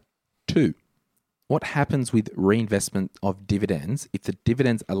portfolio? 2, what happens with reinvestment of dividends if the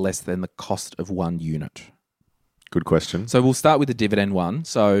dividends are less than the cost of one unit? Good question. So we'll start with the dividend one.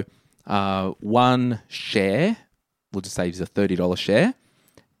 So one share, we'll just say it's a $30 share,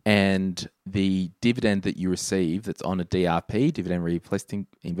 and the dividend that you receive that's on a DRP, dividend reinvesting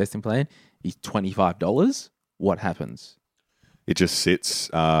investing plan, is $25. What happens? It just sits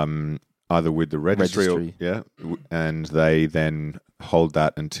either with the registry. And they then hold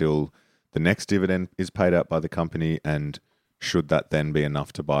that until the next dividend is paid out by the company, and should that then be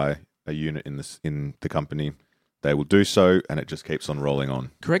enough to buy a unit in the company, they will do so, and it just keeps on rolling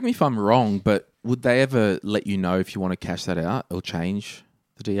on. Correct me if I'm wrong, but would they ever let you know if you want to cash that out or change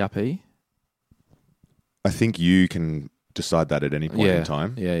the DRP? I think you can decide that at any point in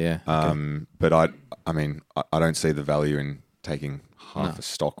time. Yeah. Okay. But I don't see the value in taking half a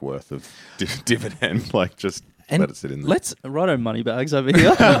stock worth of dividend. Like, just let it sit in there. Righto, money bags over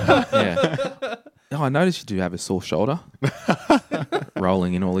here. Yeah. Oh, I noticed you do have a sore shoulder,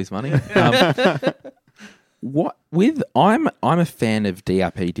 rolling in all his money. I'm a fan of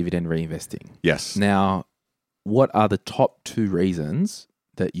DRP, dividend reinvesting. Yes. Now, what are the top 2 reasons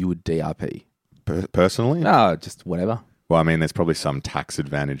that you would DRP? Personally? No, just whatever. Well, I mean, there's probably some tax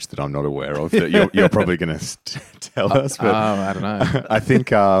advantage that I'm not aware of that you're probably going to tell us. But I don't know. I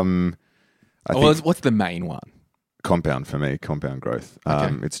think. What's the main one? Compound for me, compound growth.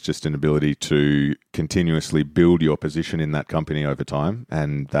 Okay. It's just an ability to continuously build your position in that company over time,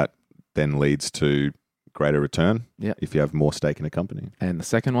 and that then leads to greater return if you have more stake in a company. And the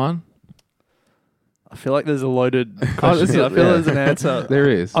second one? I feel like there's a loaded question here. I feel there's an answer. There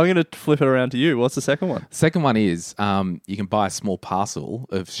is. I'm going to flip it around to you. What's the second one? Second one is you can buy a small parcel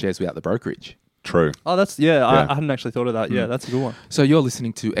of shares without the brokerage. True. Oh, I hadn't actually thought of that. Yeah, that's a good one. So you're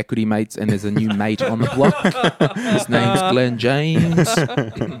listening to Equity Mates, and there's a new mate on the block. His name's Glenn James.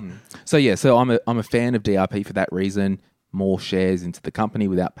 So I'm a fan of DRP for that reason. More shares into the company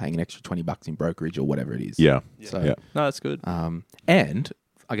without paying an extra $20 in brokerage or whatever it is. Yeah. No, that's good. And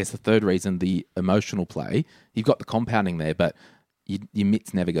I guess the third reason, the emotional play, you've got the compounding there, but your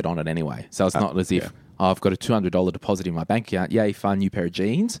mitts never get on it anyway. So it's not as if I've got a $200 deposit in my bank account. Yay, fun, new pair of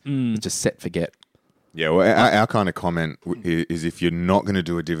jeans. It's just set, forget. Yeah, well, our kind of comment is if you're not going to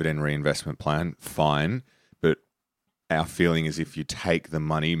do a dividend reinvestment plan, fine. But our feeling is if you take the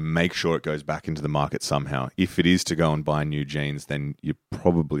money, make sure it goes back into the market somehow. If it is to go and buy new jeans, then you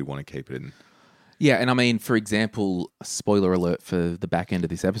probably want to keep it in. Yeah, and I mean, for example, spoiler alert for the back end of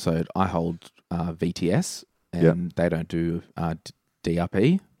this episode, I hold VTS, and they don't do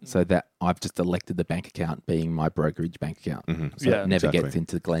DRP, so that I've just elected the bank account being my brokerage bank account. So it never gets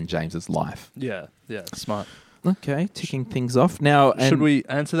into Glenn James's life. Yeah, smart. Okay, ticking things off. Now, should we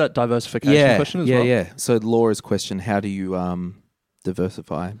answer that diversification question as well? Yeah. So Laura's question, how do you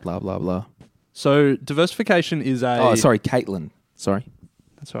diversify, blah, blah, blah. So diversification is a... Oh, sorry, Caitlin. Sorry.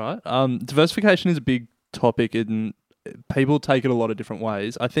 That's all right. Diversification is a big topic, and people take it a lot of different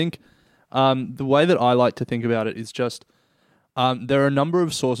ways. I think the way that I like to think about it is just there are a number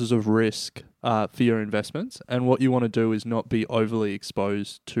of sources of risk for your investments, and what you want to do is not be overly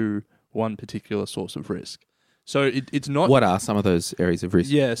exposed to one particular source of risk. So it's not... What are some of those areas of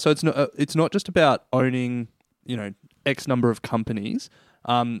risk? Yeah, so it's not just about owning, X number of companies.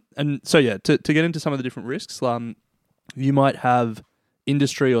 And so, to get into some of the different risks, you might have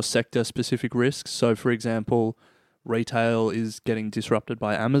industry or sector specific risks. So, for example, retail is getting disrupted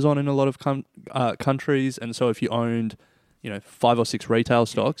by Amazon in a lot of countries. And so if you owned, 5 or 6 retail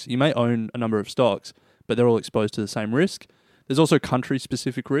stocks, you may own a number of stocks, but they're all exposed to the same risk. There's also country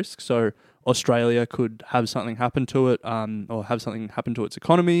specific risks. So Australia could have something happen to it, or have something happen to its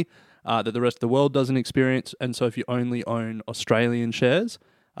economy that the rest of the world doesn't experience. And so if you only own Australian shares,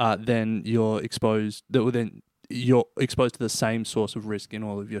 then you're exposed to the same source of risk in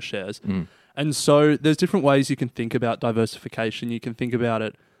all of your shares. And so there's different ways you can think about diversification. You can think about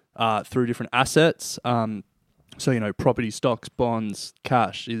it through different assets. So, property, stocks, bonds,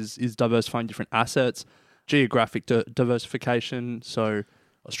 cash is diversifying different assets. Geographic diversification, so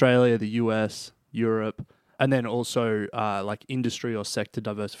Australia, the US, Europe, and then also like industry or sector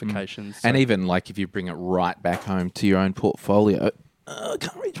diversifications. And even like if you bring it right back home to your own portfolio, I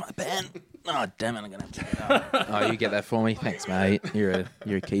can't reach my pen. Oh, damn it, I'm going to have to get up. Oh, you get that for me? Thanks, mate. You're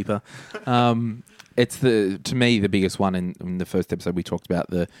a keeper. It's to me the biggest one in the first episode. We talked about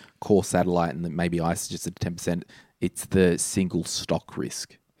the core satellite and maybe I suggested 10%. It's the single stock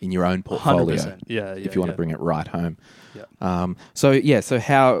risk in your own portfolio. 100%. Yeah, if you want to bring it right home. Yeah. So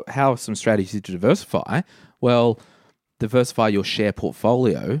how are some strategies to diversify? Well, diversify your share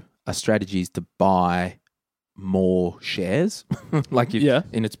portfolio are strategies to buy more shares. Like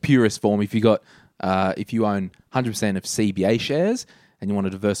in its purest form, if you own 100% of CBA shares and you want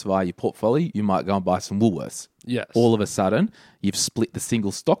to diversify your portfolio, you might go and buy some Woolworths. Yes. All of a sudden, you've split the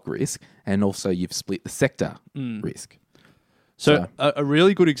single stock risk and also you've split the sector risk. So a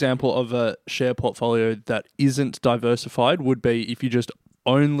really good example of a share portfolio that isn't diversified would be if you just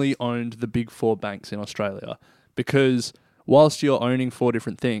only owned the big four banks in Australia. Because whilst you're owning four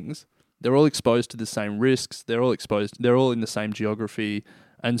different things, they're all exposed to the same risks. They're all in the same geography.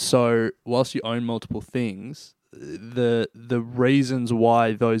 And so whilst you own multiple things, the reasons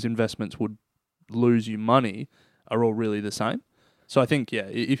why those investments would lose you money are all really the same. So I think,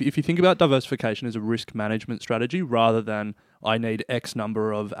 if you think about diversification as a risk management strategy rather than I need X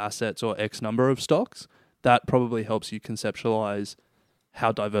number of assets or X number of stocks, that probably helps you conceptualize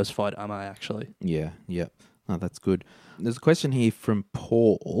how diversified am I actually. Yeah. Oh, that's good. There's a question here from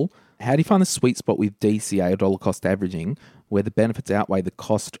Paul. How do you find the sweet spot with DCA or dollar cost averaging where the benefits outweigh the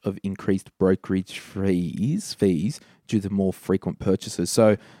cost of increased brokerage fees due to more frequent purchases?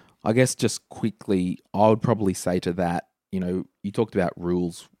 So I guess just quickly, I would probably say to that, you talked about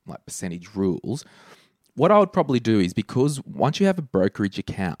rules, like percentage rules. What I would probably do is, because once you have a brokerage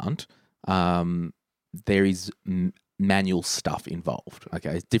account, there is manual stuff involved.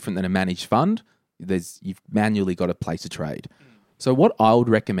 Okay, it's different than a managed fund. You've manually got to place a trade. So what I would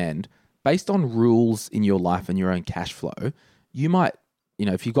recommend, based on rules in your life and your own cash flow, you might,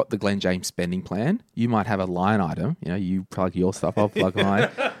 if you've got the Glen James spending plan, you might have a line item. You plug your stuff, I'll plug mine.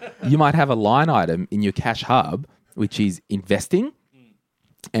 You might have a line item in your cash hub, which is investing,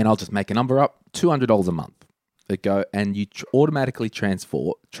 and I'll just make a number up, $200 a month. And you automatically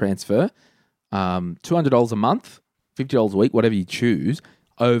transfer $200 a month, $50 a week, whatever you choose,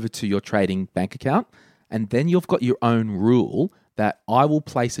 over to your trading bank account. And then you've got your own rule that I will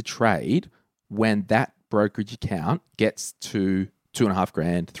place a trade when that brokerage account gets to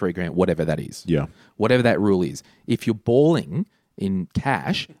 $2,500, $3,000, whatever that is. Yeah. Whatever that rule is. If you're balling in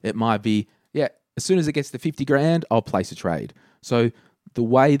cash, it might be, as soon as it gets to $50,000, I'll place a trade. So the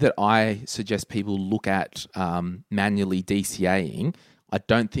way that I suggest people look at manually DCAing, I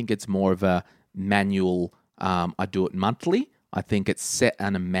don't think it's more of a manual, I do it monthly. I think it's set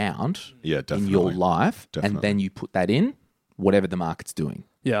an amount in your life, and then you put that in, whatever the market's doing.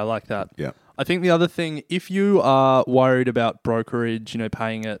 Yeah, I like that. Yeah. I think the other thing, if you are worried about brokerage,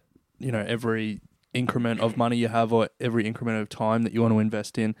 paying it, every increment of money you have or every increment of time that you want to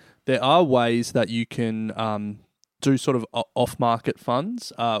invest in, there are ways that you can do sort of off-market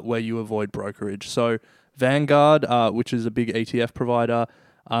funds where you avoid brokerage. So Vanguard, which is a big ETF provider,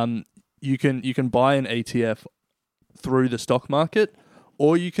 you can buy an ETF through the stock market,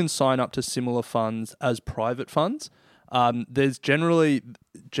 or you can sign up to similar funds as private funds. There's generally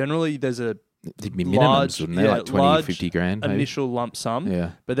there's a minimums, wouldn't they? Like 20, 50 grand maybe? Initial lump sum.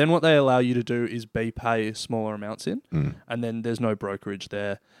 Yeah. But then what they allow you to do is pay smaller amounts in, and then there's no brokerage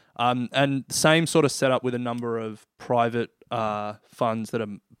there. And same sort of setup with a number of private funds that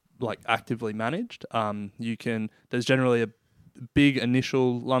are like actively managed. There's generally a big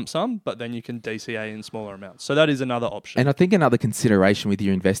initial lump sum, but then you can DCA in smaller amounts. So that is another option. And I think another consideration with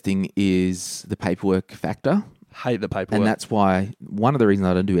your investing is the paperwork factor. Hate the paperwork. And that's why one of the reasons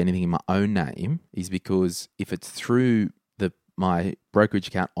I don't do anything in my own name is because if it's through my brokerage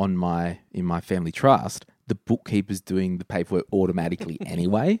account in my family trust, the bookkeeper's doing the paperwork automatically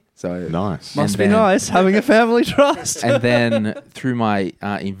anyway. So nice. Must be nice having a family trust. And then through my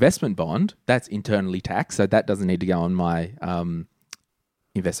investment bond, that's internally taxed, so that doesn't need to go on my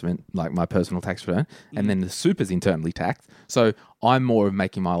investment, like my personal tax return. And then the super's internally taxed. So I'm more of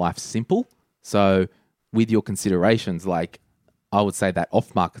making my life simple. So with your considerations, like I would say that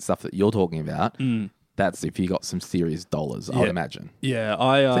off-market stuff that you're talking about, that's if you got some serious dollars, I would imagine. Yeah,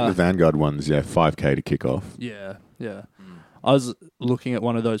 I think the Vanguard one's $5,000 to kick off. Yeah. I was looking at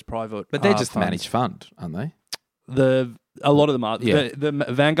one of those private, but they're just funds. managed fund, aren't they? A lot of them are. The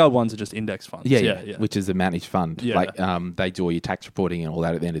Vanguard ones are just index funds. Yeah. Which is a managed fund. Yeah. Like they do all your tax reporting and all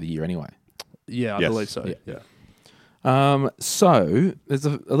that at the end of the year anyway. Yeah, I believe so. Yeah. So there's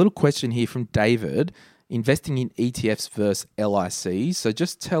a little question here from David. Investing in ETFs versus LICs. So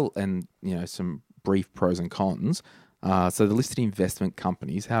just tell, and some brief pros and cons. So the listed investment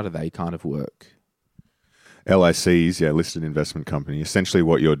companies, how do they kind of work? LICs, yeah, listed investment company. Essentially,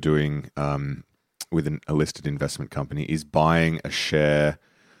 what you're doing with a listed investment company is buying a share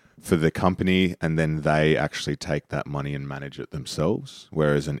for the company, and then they actually take that money and manage it themselves.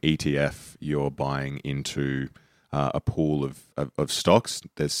 Whereas an ETF, you're buying into a pool of stocks.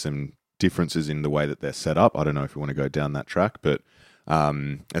 There's some differences in the way that they're set up. I don't know if you want to go down that track, but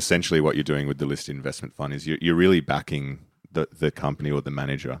essentially what you're doing with the listed investment fund is you're really backing the company or the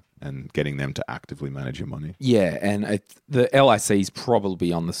manager and getting them to actively manage your money. Yeah, and the LIC is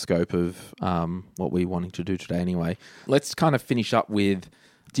probably on the scope of what we're wanting to do today anyway. Let's kind of finish up with,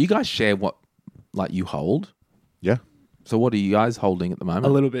 do you guys share what you hold? Yeah. So what are you guys holding at the moment? A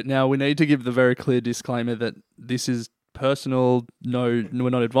little bit. Now, we need to give the very clear disclaimer that this is personal. No, we're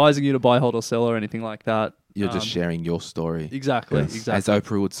not advising you to buy, hold, or sell or anything like that. You're just sharing your story. Exactly. Yes. Exactly. As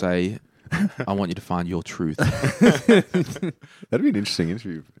Oprah would say, I want you to find your truth. That'd be an interesting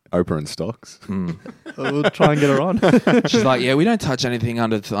interview. Oprah and stocks. We'll try and get her on. She's like, yeah, we don't touch anything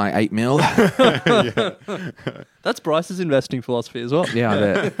under 8 mil. That's Bryce's investing philosophy as well. Yeah, I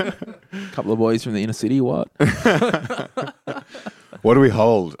bet. A couple of boys from the inner city, what? What do we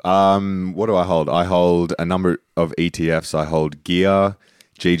hold? What do I hold? I hold a number of ETFs. I hold Gear,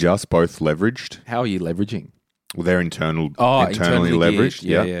 GJust, both leveraged. How are you leveraging? Well, they're internally internally leveraged.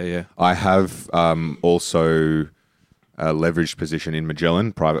 geared. Yeah. I have also a leveraged position in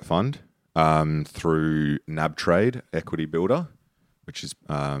Magellan Private Fund through NAB Trade Equity Builder, which is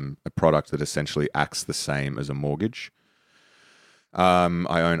a product that essentially acts the same as a mortgage. I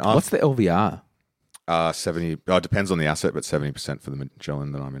own. What's the LVR? 70. It depends on the asset, but 70% for the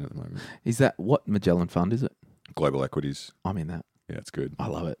Magellan that I'm in at the moment. Is that what Magellan Fund is it? Global equities. I'm in that. Yeah, it's good. I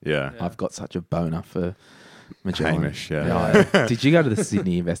love it. Yeah. I've got such a boner for Magellan. Hamish, yeah. Did you go to the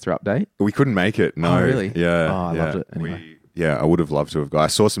Sydney Investor Update? We couldn't make it. No. Oh, really? Yeah. Oh, I loved it. Anyway. I would have loved to have gone. I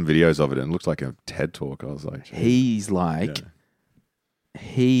saw some videos of it and it looked like a TED talk. I was like, he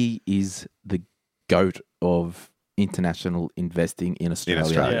is the GOAT of international investing in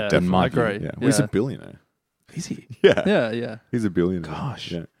Australia. Yeah, definitely. I agree. Yeah. Well, he's a billionaire. Is he? Yeah. Yeah. He's a billionaire.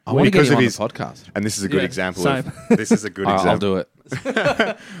 Gosh. Yeah. I want to get Because him of on his- the podcast. And this is a good Yeah, example same. this is a good example. I'll do it.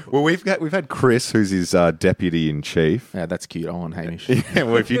 Well, we've had Chris, who's his deputy in chief. Yeah, that's cute. I want Hamish. Yeah,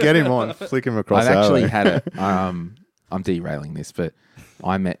 well, if you get him on, flick him across. I've our actually way. had it. I'm derailing this, but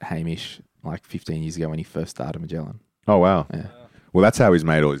I met Hamish like 15 years ago when he first started Magellan. Oh wow. Yeah. Well, that's how he's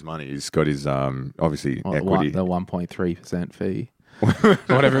made all his money. He's got his obviously equity. The 1.3% fee.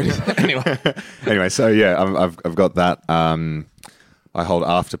 Whatever it is. Anyway, so yeah, I've got that. I hold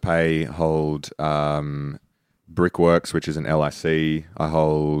Afterpay, hold Brickworks, which is an LIC. I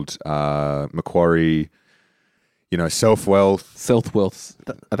hold Macquarie, Self-Wealth. Self-Wealth.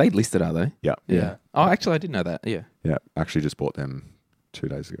 Are they listed, are they? Yeah. Yeah. Oh, actually, I didn't know that. Yeah. Yeah. Actually just bought them 2 or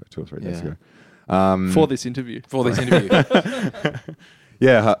 3 days Yeah. ago. For this interview. For this interview.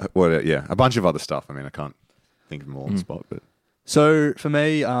 A bunch of other stuff. I mean, I can't think of them all on the spot, but So for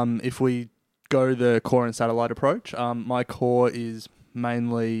me, if we go the core and satellite approach, my core is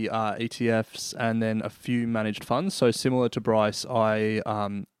mainly ETFs and then a few managed funds. So similar to Bryce, I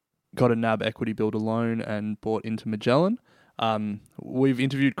got a NAB equity builder loan and bought into Magellan. We've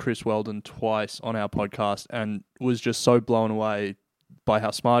interviewed Chris Weldon twice on our podcast and was just so blown away by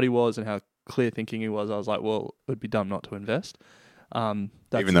how smart he was and how clear thinking he was. I was like, well, it would be dumb not to invest.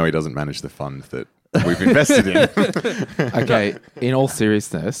 even though he doesn't manage the fund that we've invested in. Okay, in all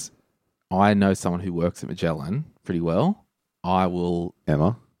seriousness, I know someone who works at Magellan pretty well. I will...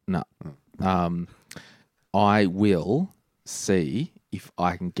 Emma? No. I will see if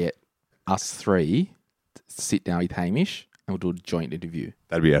I can get us 3 to sit down with Hamish and we'll do a joint interview.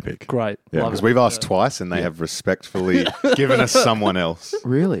 That'd be epic. Great. Yeah, Love because it. we've asked twice and they have respectfully given us someone else.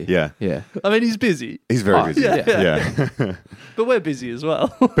 Really? Yeah. Yeah. I mean, he's busy, He's very busy. yeah. Yeah. but we're busy as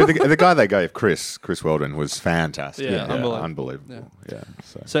well. But the guy they gave, Chris Weldon, was fantastic. Yeah, unbelievable. Yeah.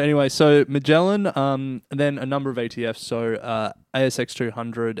 So anyway, so Magellan, and then a number of ETFs. So ASX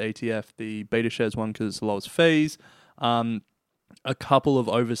 200 ETF, the BetaShares one because it's the lowest fees. A couple of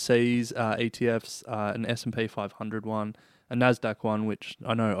overseas ETFs, an S&P 500 one, a NASDAQ one, which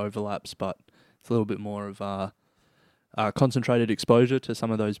I know overlaps, but it's a little bit more of concentrated exposure to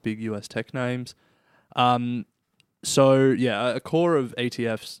some of those big US tech names. So yeah, a core of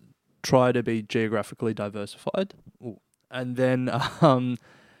ETFs try to be geographically diversified. And then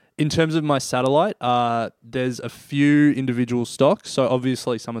in terms of my satellite, there's a few individual stocks. So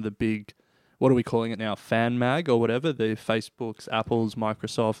obviously some of the big, what are we calling it now, fan mag or whatever, the Facebooks, Apples,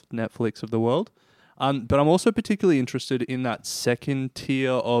 Microsoft, Netflix of the world. But I'm also particularly interested in that second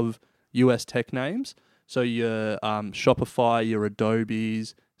tier of US tech names. So your Shopify, your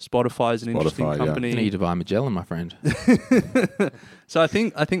Adobe's, Spotify is an interesting Spotify, yeah. company. You need to buy Magellan, my friend. So I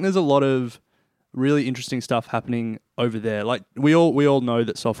think there's a lot of really interesting stuff happening over there. Like we all know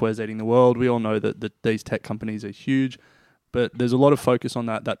that software is eating the world. We all know that these tech companies are huge, but there's a lot of focus on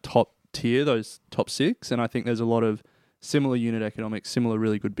that top tier, those top 6, and I think there's a lot of similar unit economics, similar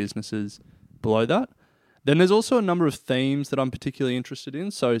really good businesses below that. Then there's also a number of themes that I'm particularly interested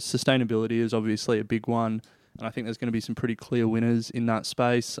in. So sustainability is obviously a big one, and I think there's going to be some pretty clear winners in that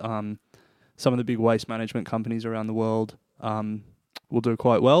space. Some of the big waste management companies around the world will do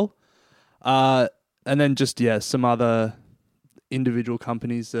quite well. And then just, some other individual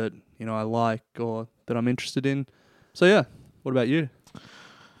companies that, I like or that I'm interested in. So, yeah, what about you?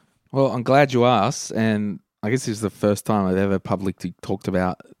 Well, I'm glad you asked, and I guess this is the first time I've ever publicly talked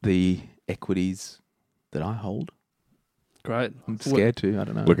about the equities that I hold. Great. I'm scared to. I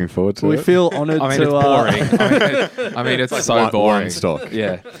don't know. Looking forward to We it. feel honoured I mean, to... it's boring. I mean, it's Like so boring. one stock.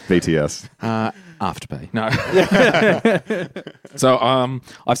 Yeah. BTS. Afterpay. No. So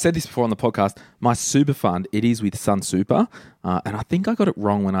I've said this before on the podcast. My super fund, it is with Sun Super. And I think I got it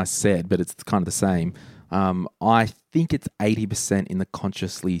wrong when I said, but it's kind of the same. I think it's 80% in the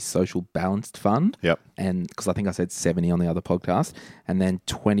Consciously Social Balanced Fund. Yep. And because I think I said 70 on the other podcast. And then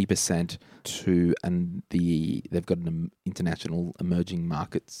 20% to, and they've got an international emerging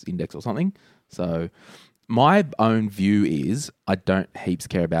markets index or something. So my own view is I don't heaps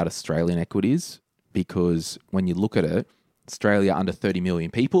care about Australian equities because when you look at it, Australia under 30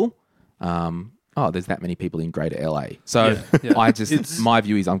 million people, there's that many people in Greater LA. So I just, my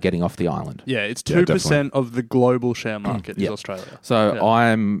view is I'm getting off the island. Yeah, it's 2% of the global share market is Australia. So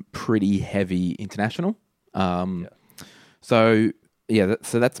I'm pretty heavy international. So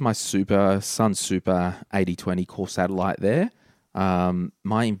that's my Sun Super 80/20 core satellite there.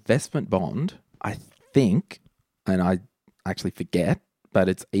 My investment bond, I think, and I actually forget, but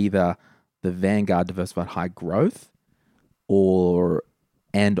it's either the Vanguard Diversified High Growth or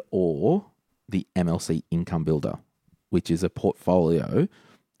the MLC Income Builder, which is a portfolio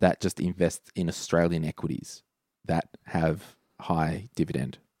that just invests in Australian equities that have high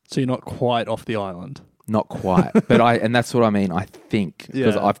dividend. So you're not quite off the island. Not quite, but and that's what I mean. I think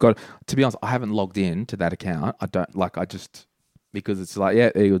because I've got, to be honest, I haven't logged in to that account. I don't because it's like,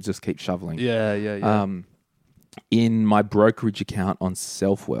 it'll just keep shoveling. Yeah. In my brokerage account on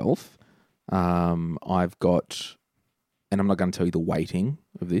Self-Wealth, I've got, and I'm not going to tell you the weighting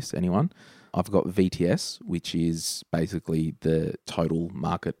of this, anyone. I've got VTS, which is basically the total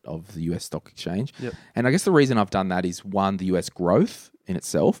market of the US stock exchange. Yep. And I guess the reason I've done that is one, the US growth in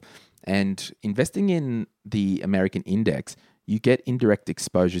itself, and investing in the American index, you get indirect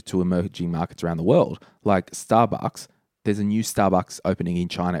exposure to emerging markets around the world. Like Starbucks, there's a new Starbucks opening in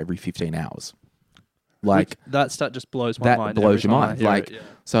China every 15 hours. Like that stat just blows my mind. That blows your mind. Like,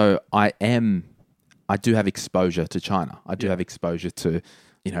 so I do have exposure to China. I do have exposure to,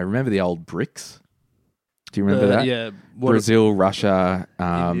 remember the old BRICS? Do you remember that? Yeah. Brazil, Russia,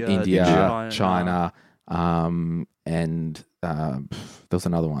 India, China, and there was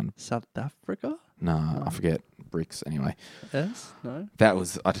another one. South Africa? No, I forget. BRICS, anyway. Yes? No? That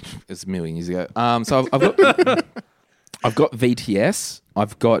was, it was a million years ago. So I've got VTS.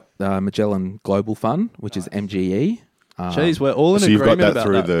 I've got Magellan Global Fund, which is MGE. Jeez, we're all in So agreement you've got that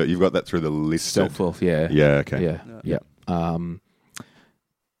about through you've got that through the list. Self-Wealth, yeah. Yeah, okay. Yeah.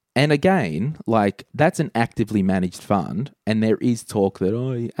 And again, like that's an actively managed fund, and there is talk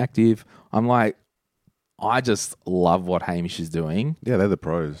that active. I'm like, I just love what Hamish is doing, Yeah, they're the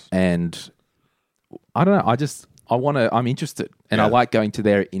pros. and I don't know. I'm interested, and I like going to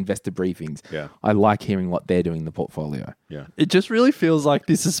their investor briefings. Yeah. I like hearing what they're doing in the portfolio. Yeah. It just really feels like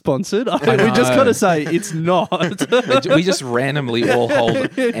this is sponsored. We know. just got to say it's not. We just randomly all hold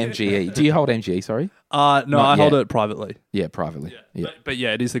MGE. Do you hold MGE? Sorry. No, I Not hold yet. it privately. Yeah, privately. Yeah. But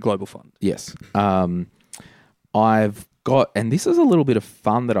yeah, it is the global fund. Yes. I've got, and this is a little bit of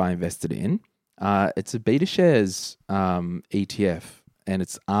fun that I invested in. It's a BetaShares ETF, and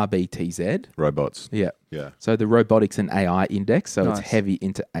it's RBTZ. Robots. Yeah. Yeah. So the robotics and AI index. So Nice. it's heavy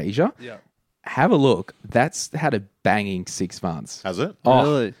into Asia. Yeah. Have a look. That's had a banging 6 months. Has it? Oh,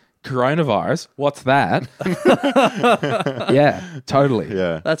 Really? coronavirus. What's that? Yeah, totally.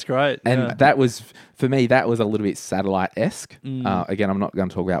 Yeah. That's great. And yeah. that was, for me, that was a little bit satellite-esque. Again, I'm not going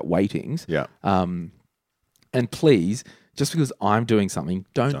to talk about weightings. Yeah. And please, just because I'm doing something,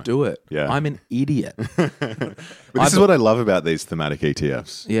 don't do it. Yeah. I'm an idiot. But this is what I love about these thematic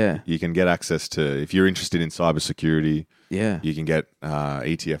ETFs. Yeah. You can get access to, if you're interested in cybersecurity, Yeah. you can get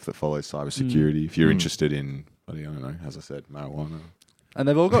ETF that follows cybersecurity. If you're interested in, I don't know, as I said, marijuana, And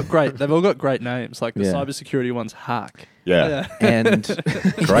they've all got great names. Like the Yeah. cybersecurity one's Hack. Yeah. And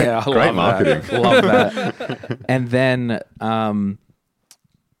Great- I great love marketing. that. Love that. And then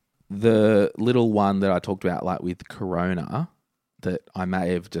the little one that I talked about, like with Corona, that I may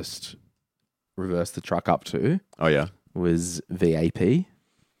have just reversed the truck up to, Oh yeah. was VAP,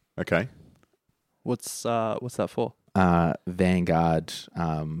 Okay. What's that for? Vanguard,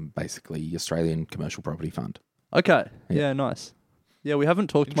 basically Australian Commercial Property Fund. Okay. Yeah. Yeah, nice. Yeah, we haven't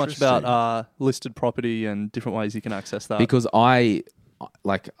talked much about listed property and different ways you can access that. Because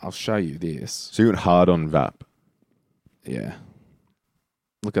I'll show you this. So you went hard on VAP. Yeah.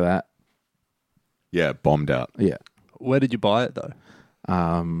 Look at that. Yeah, bombed out. Yeah. Where did you buy it though?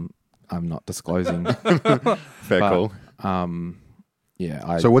 I'm not disclosing. Fair call.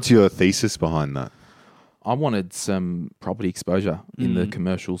 Yeah. So what's your thesis behind that? I wanted some property exposure in the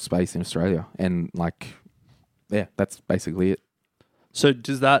commercial space in Australia. And that's basically it. So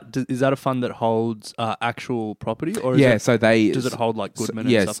is that a fund that holds actual property, or Does it hold like Goodman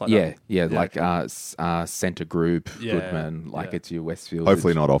and stuff like that? Yeah, like okay. Centre Group, Yeah, Goodman, yeah. it's your Westfield.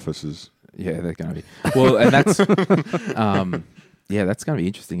 Hopefully not offices. Yeah, they're going to be. Well, and that's that's going to be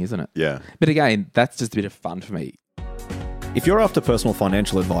interesting, isn't it? Yeah. But again, that's just a bit of fun for me. If you're after personal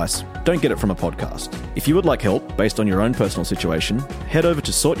financial advice, don't get it from a podcast. If you would like help based on your own personal situation, head over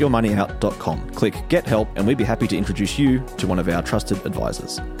to sortyourmoneyout.com. Click Get Help and we'd be happy to introduce you to one of our trusted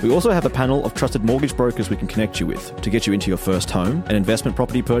advisors. We also have a panel of trusted mortgage brokers we can connect you with to get you into your first home, an investment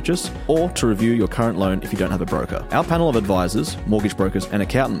property purchase, or to review your current loan if you don't have a broker. Our panel of advisors, mortgage brokers and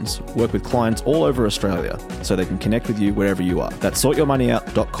accountants work with clients all over Australia so they can connect with you wherever you are. That's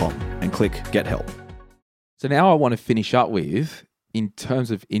sortyourmoneyout.com and click Get Help. So now I want to finish up with, in terms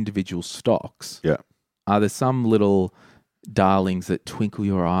of individual stocks, Yeah. are there some little darlings that twinkle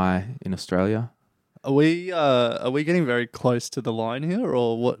your eye in Australia? Are we getting very close to the line here,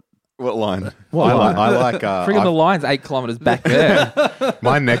 or what? What line? What I line? like Friggin' the line's 8 kilometres back there.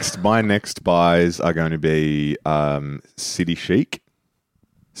 my next buys are going to be City Chic,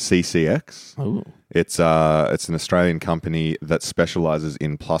 CCX. Ooh. It's an Australian company that specializes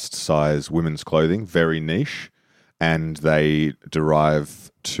in plus size women's clothing, very niche, and they derive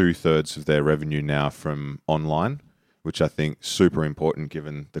 2/3 of their revenue now from online, which I think super important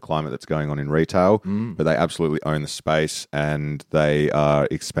given the climate that's going on in retail. But they absolutely own the space, and they are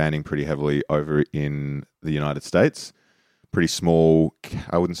expanding pretty heavily over in the United States. Pretty small,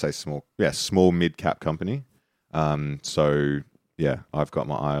 I wouldn't say small, small mid-cap company. So yeah, I've got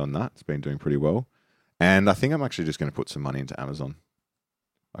my eye on that. It's been doing pretty well. And I think I'm actually just going to put some money into Amazon.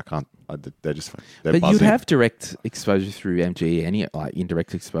 They're But buzzing. you'd have direct exposure through MGE,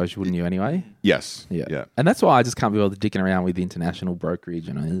 indirect exposure, wouldn't you, anyway? Yes. Yeah. Yeah. And that's why I just can't be bothered dicking around with the international brokerage.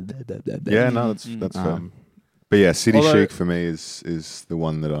 Yeah, no, that's fair. But yeah, City Chic for me is the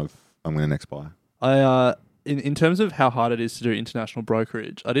one that I'm going to next buy. In terms of how hard it is to do international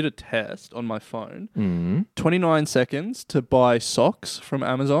brokerage, I did a test on my phone. 29 seconds to buy socks from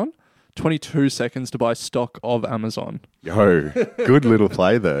Amazon, 22 seconds to buy stock of Amazon. Yo, good little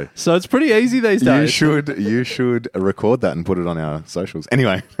play though. So it's pretty easy these days. You should record that and put it on our socials.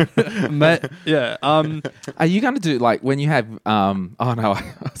 Anyway, Yeah. Are you going to do when you have? I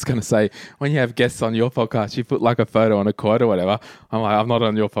was going to say when you have guests on your podcast, you put a photo on a quote or whatever. I'm like, I'm not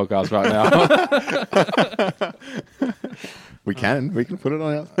on your podcast right now. we can put it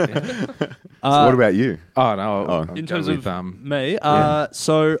on our. So what about you? Oh no! In terms of me,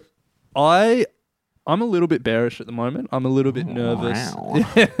 so I'm a little bit bearish at the moment. I'm a little bit nervous.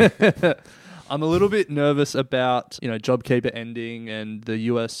 Wow. I'm a little bit nervous about, JobKeeper ending and the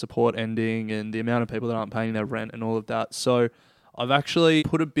US support ending and the amount of people that aren't paying their rent and all of that. So I've actually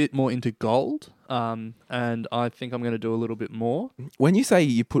put a bit more into gold, and I think I'm going to do a little bit more. When you say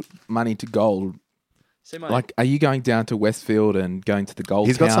you put money to gold, are you going down to Westfield and going to the gold?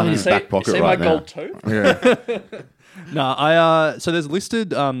 He's got town some in his back pocket right now. Gold too? Yeah. No, so there's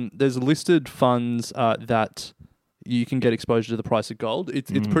listed funds that you can get exposure to the price of gold.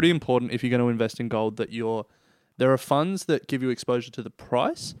 It's pretty important if you're going to invest in gold that there are funds that give you exposure to the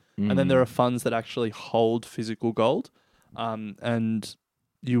price, and then there are funds that actually hold physical gold, and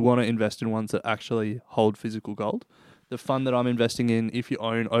you want to invest in ones that actually hold physical gold. The fund that I'm investing in, if you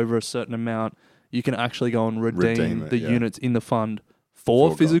own over a certain amount, you can actually go and redeem the units in the fund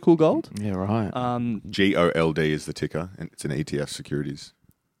for physical gold. Yeah, right. GOLD is the ticker, and it's an ETF securities.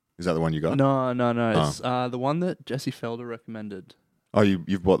 Is that the one you got? No. It's the one that Jesse Felder recommended. Oh,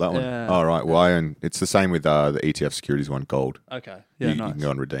 you've bought that one? Yeah. Oh, right. Well, it's the same with the ETF securities one, gold. Okay. Yeah, you nice. can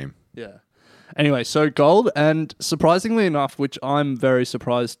go and redeem. Yeah. Anyway, so gold, and surprisingly enough, which I'm very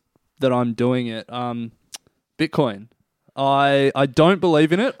surprised that I'm doing it, Bitcoin. I don't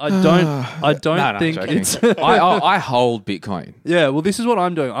believe in it. I don't think joking. it's. I hold Bitcoin Yeah, well, this is what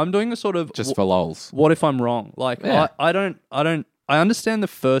I'm doing. I'm doing a sort of just for lols. what if I'm wrong? Like, Yeah. I understand the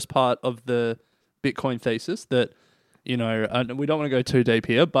first part of the Bitcoin thesis that, you know, and we don't want to go too deep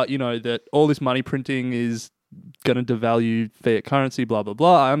here, but, you know, that all this money printing is going to devalue fiat currency, blah, blah,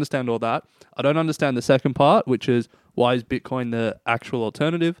 blah. I understand all that. I don't understand the second part, which is why is Bitcoin the actual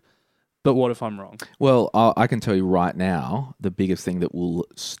alternative? But what if I'm wrong? Well, I can tell you right now, the biggest thing that will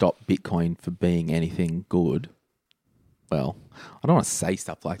stop Bitcoin for being anything good. Well, I don't want to say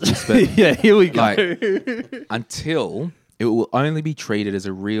stuff like this, but Yeah, here we go. like, until it will only be treated as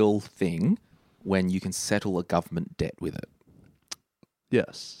a real thing when you can settle a government debt with it.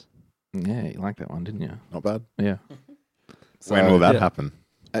 Yes. Yeah, you like that one, didn't you? Not bad. Yeah. When will that yeah. happen?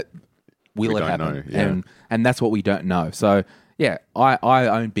 Will We it don't happen? know, yeah. And that's what we don't know. So yeah, I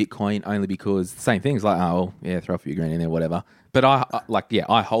own Bitcoin only because the same things like, oh yeah, throw a few grand in there, whatever. But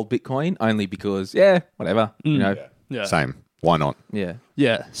I hold Bitcoin only because whatever. You know. Yeah. Same. Why not? Yeah.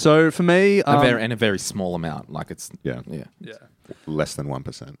 Yeah. So for me, a very small amount. Like it's Yeah. yeah. Less than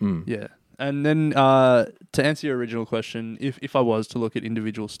 1%. Yeah. And then to answer your original question, if I was to look at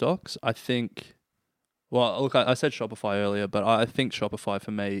individual stocks, I think, well, look, I said Shopify earlier, but I think Shopify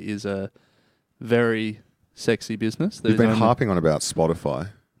for me is a very sexy business. that You've is been only- harping on about Spotify.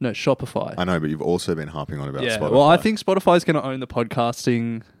 No, Shopify. I know, but you've also been harping on about Yeah. Spotify. Well, I think Spotify is going to own the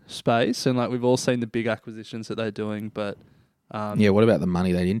podcasting space, and like we've all seen the big acquisitions that they're doing. But Yeah, what about the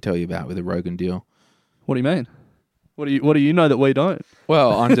money they didn't tell you about with the Rogan deal? what do you mean? What do you know that we don't?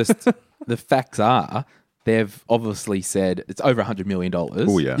 Well, I'm just the facts are they've obviously said it's over $100 million.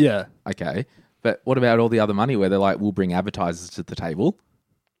 Oh, yeah. Yeah. Okay. But what about all the other money where they're like, we'll bring advertisers to the table?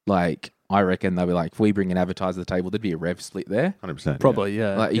 Like, I reckon they'll be like, if we bring an advertiser to the table, there'd be a rev split there. 100%. Probably.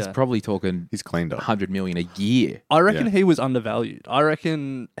 Yeah. Like, he's yeah. probably talking He's cleaned up. $100 million a year. I reckon Yeah. he was undervalued. I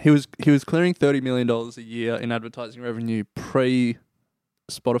reckon he was clearing $30 million a year in advertising revenue pre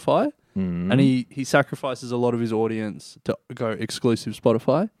Spotify, and he sacrifices a lot of his audience to go exclusive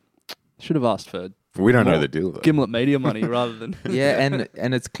Spotify. Should have asked for We don't know more the deal, though. Gimlet Media money rather than Yeah,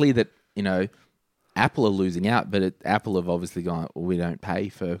 and it's clear that, you know, Apple are losing out, but Apple have obviously gone, well, we don't pay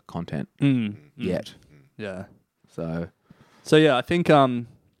for content yet. yeah. So, Yeah, I think what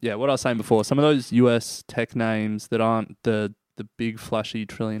I was saying before, some of those US tech names that aren't the big flashy $1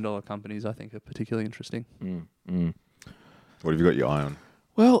 trillion companies, I think are particularly interesting. What have you got your eye on?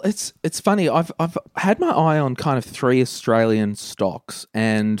 well, it's funny. I've had my eye on kind of 3 Australian stocks,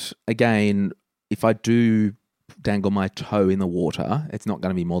 and again, if I do dangle my toe in the water, it's not going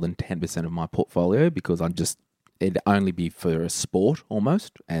to be more than 10% of my portfolio because it'd only be for a sport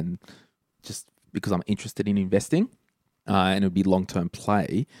almost, and just because I'm interested in investing, and it would be long-term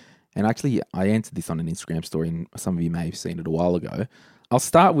play. And actually, I answered this on an Instagram story, and some of you may have seen it a while ago. I'll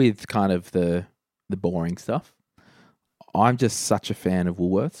start with kind of the boring stuff. I'm just such a fan of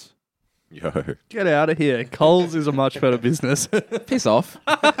Woolworths. Yo. Get out of here. Coles is a much better business. Piss off.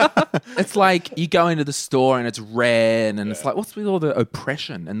 It's like you go into the store and it's red, and it's like, what's with all the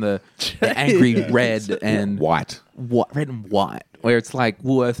oppression and the angry red and White. red and white, where it's like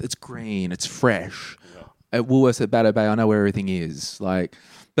Woolworths, it's green, it's fresh. At Woolworths at Battle Bay, I know where everything is. Like,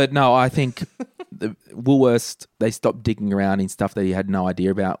 but no, I think the Woolworths, they stopped digging around in stuff that you had no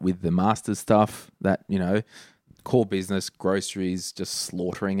idea about with the Masters stuff. That, you know, core business, groceries, just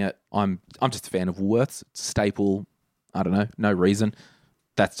slaughtering it. I'm just a fan of Woolworths. It's a staple. I don't know, no reason.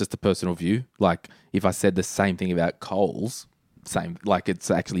 That's just a personal view. Like, if I said the same thing about Coles, same, like it's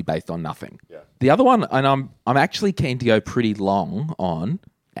actually based on nothing. Yeah. The other one, and I'm actually keen to go pretty long on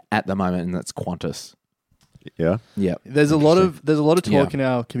at the moment, and that's Qantas. Yeah. Yeah. There's a lot of talk Yeah. in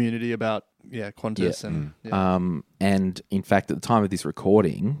our community about Qantas and And in fact, at the time of this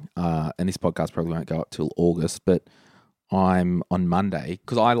recording, and this podcast probably won't go up till August, but I'm on Monday,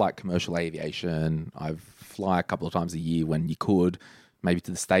 because I like commercial aviation. I fly a couple of times a year when you could, maybe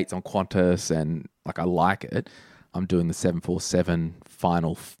to the States on Qantas, and like I like it. I'm doing the 747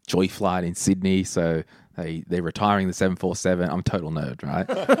 final joy flight in Sydney, so they're retiring the 747. I'm a total nerd, right?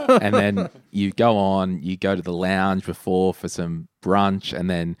 And then you go to the lounge before for some brunch, and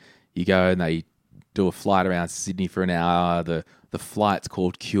then you go and they do a flight around Sydney for an hour. The flight's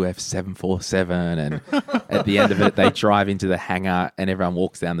called QF747, and at the end of it, they drive into the hangar, and everyone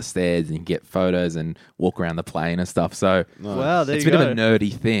walks down the stairs, and you get photos and walk around the plane and stuff. So wow, there it's you a bit go. of a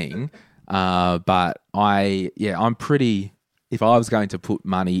nerdy thing, but I'm pretty. If I was going to put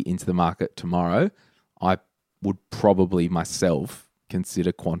money into the market tomorrow, I would probably myself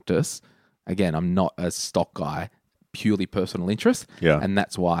consider Qantas. Again, I'm not a stock guy, purely personal interest. Yeah. And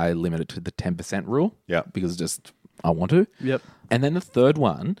that's why I limit it to the 10% rule. Yeah. Because just I want to. Yep. And then the third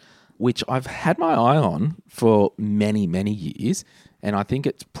one, which I've had my eye on for many, many years, and I think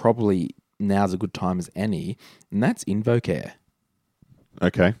it's probably now's a good time as any, and that's InvoCare.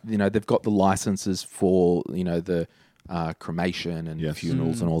 Okay. You know, they've got the licenses for, you know, the cremation and Yes.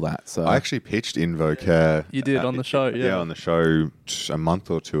 funerals and all that. So I actually pitched InvoCare. You did on the show, yeah. on the show a month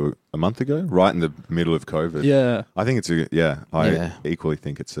ago, right in the middle of COVID. Yeah. I think I equally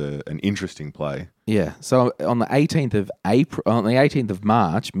think it's an interesting play. yeah. So on the 18th of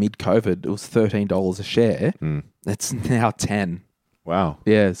March, mid-COVID, it was $13 a share. It's now 10. Wow.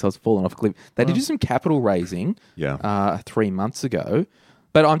 Yeah, so it's fallen off a cliff. They did do some capital raising 3 months ago.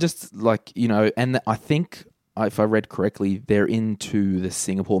 But I'm just like, you know, and I think if I read correctly, they're into the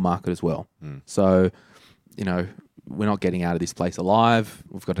Singapore market as well. So, you know, we're not getting out of this place alive.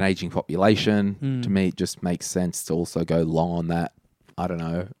 We've got an aging population. To me, it just makes sense to also go long on that. I don't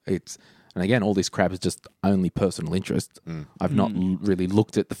know. And again, all this crap is just only personal interest. I've not really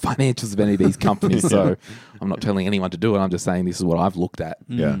looked at the financials of any of these companies, so I'm not telling anyone to do it. I'm just saying this is what I've looked at.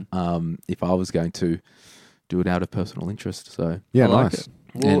 Yeah. If I was going to do it out of personal interest. So Yeah, I like nice. it.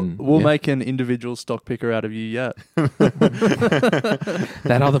 We'll yeah. make an individual stock picker out of you yet.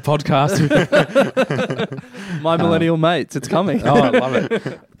 That other podcast. My Millennial Mates, it's coming. Oh, I love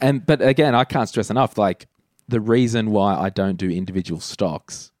it. But again, I can't stress enough, like the reason why I don't do individual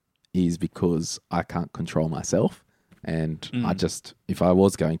stocks is because I can't control myself. And I just, if I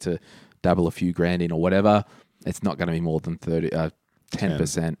was going to dabble a few grand in or whatever, it's not going to be more than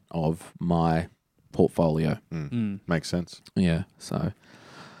 10% of my portfolio. Makes sense. Yeah. So,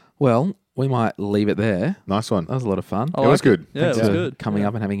 well, we might leave it there. Nice one. That was a lot of fun. I It was like good. Yeah, Thanks it was for good. Coming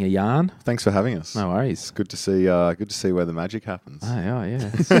up and having a yarn. Thanks for having us. No worries. It's good to see. Good to see where the magic happens. Oh, yeah.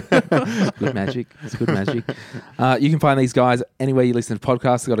 It's good magic. It's good magic. You can find these guys anywhere you listen to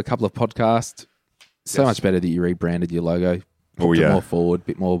podcasts. They've got a couple of podcasts. So much better that you rebranded your logo. Oh, Put it yeah. more forward,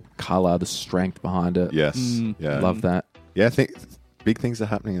 bit more colour, the strength behind it. Yes. Yeah. Love that. Yeah. I think big things are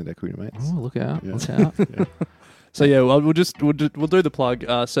happening at Equity Mates. Oh, look out. Yeah. Look out. So yeah, well, we'll do the plug.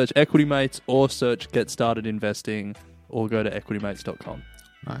 Search Equity Mates or search Get Started Investing, or go to equitymates.com.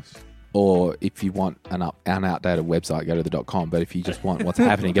 Nice. Or if you want an outdated website, go to the .com. But if you just want what's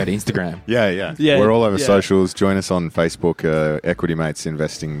happening, go to Instagram. Yeah. Yeah, We're all over yeah. socials. Join us on Facebook, Equity Mates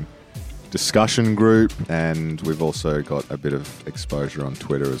Investing discussion group, and we've also got a bit of exposure on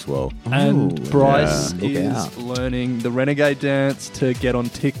Twitter as well. And Ooh, Bryce yeah. Look is out. learning the Renegade dance to get on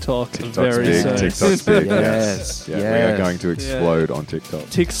TikTok TikTok's very big. soon. TikTok's big. Yes. Yeah, we Yes. are going to explode on TikTok.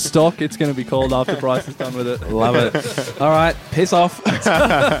 TikStock, it's going to be called after Bryce is done with it. Love it. All right. Piss off.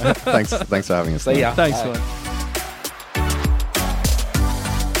 Thanks for having us. See ya. Thanks, man.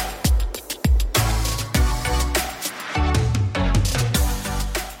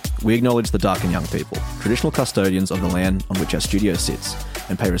 We acknowledge the Darkin Young people, traditional custodians of the land on which our studio sits,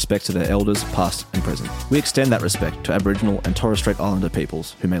 and pay respect to their elders, past and present. We extend that respect to Aboriginal and Torres Strait Islander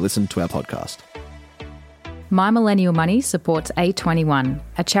peoples who may listen to our podcast. My Millennial Money supports A21,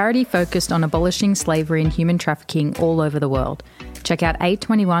 a charity focused on abolishing slavery and human trafficking all over the world. Check out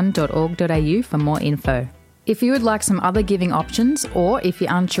a21.org.au for more info. If you would like some other giving options, or if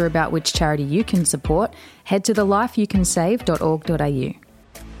you're unsure about which charity you can support, head to thelifeyoucansave.org.au.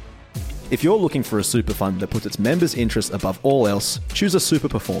 If you're looking for a super fund that puts its members' interests above all else, choose a super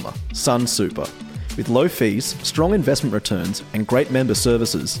performer, Sun Super. With low fees, strong investment returns, and great member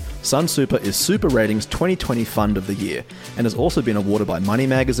services, Sun Super is Super Ratings 2020 Fund of the Year and has also been awarded by Money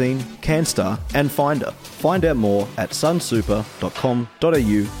Magazine, CanStar, and Finder. Find out more at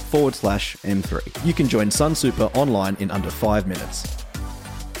sunsuper.com.au/M3. You can join Sun Super online in under 5 minutes.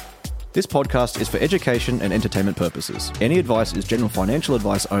 This podcast is for education and entertainment purposes. Any advice is general financial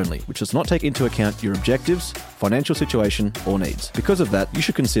advice only, which does not take into account your objectives, financial situation, or needs. Because of that, you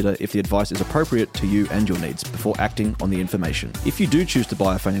should consider if the advice is appropriate to you and your needs before acting on the information. If you do choose to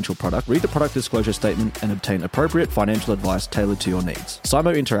buy a financial product, read the product disclosure statement and obtain appropriate financial advice tailored to your needs.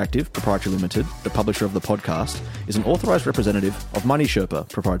 Simo Interactive Proprietary Limited, the publisher of the podcast, is an authorised representative of Money Sherpa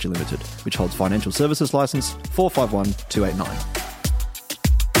Proprietary Limited, which holds financial services license 451289.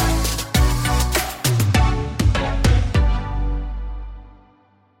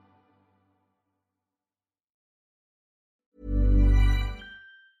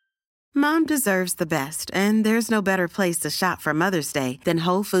 Mom deserves the best, and there's no better place to shop for Mother's Day than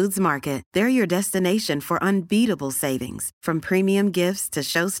Whole Foods Market. They're your destination for unbeatable savings, from premium gifts to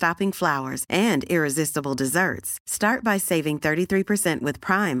show-stopping flowers and irresistible desserts. Start by saving 33% with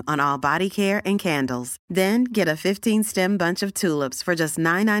Prime on all body care and candles. Then get a 15-stem bunch of tulips for just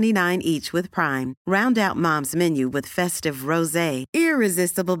 $9.99 each with Prime. Round out Mom's menu with festive rosé,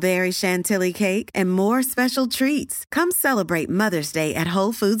 irresistible berry chantilly cake, and more special treats. Come celebrate Mother's Day at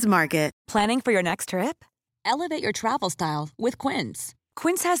Whole Foods Market. Planning for your next trip? Elevate your travel style with Quince.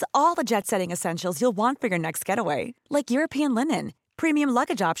 Quince has all the jet-setting essentials you'll want for your next getaway, like European linen, premium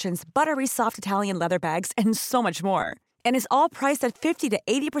luggage options, buttery soft Italian leather bags, and so much more. And is all priced at 50 to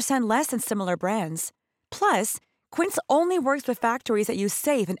 80% less than similar brands. Plus, Quince only works with factories that use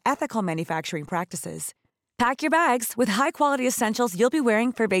safe and ethical manufacturing practices. Pack your bags with high-quality essentials you'll be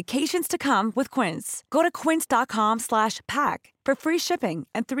wearing for vacations to come with Quince. Go to quince.com/pack for free shipping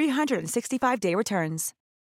and 365-day returns.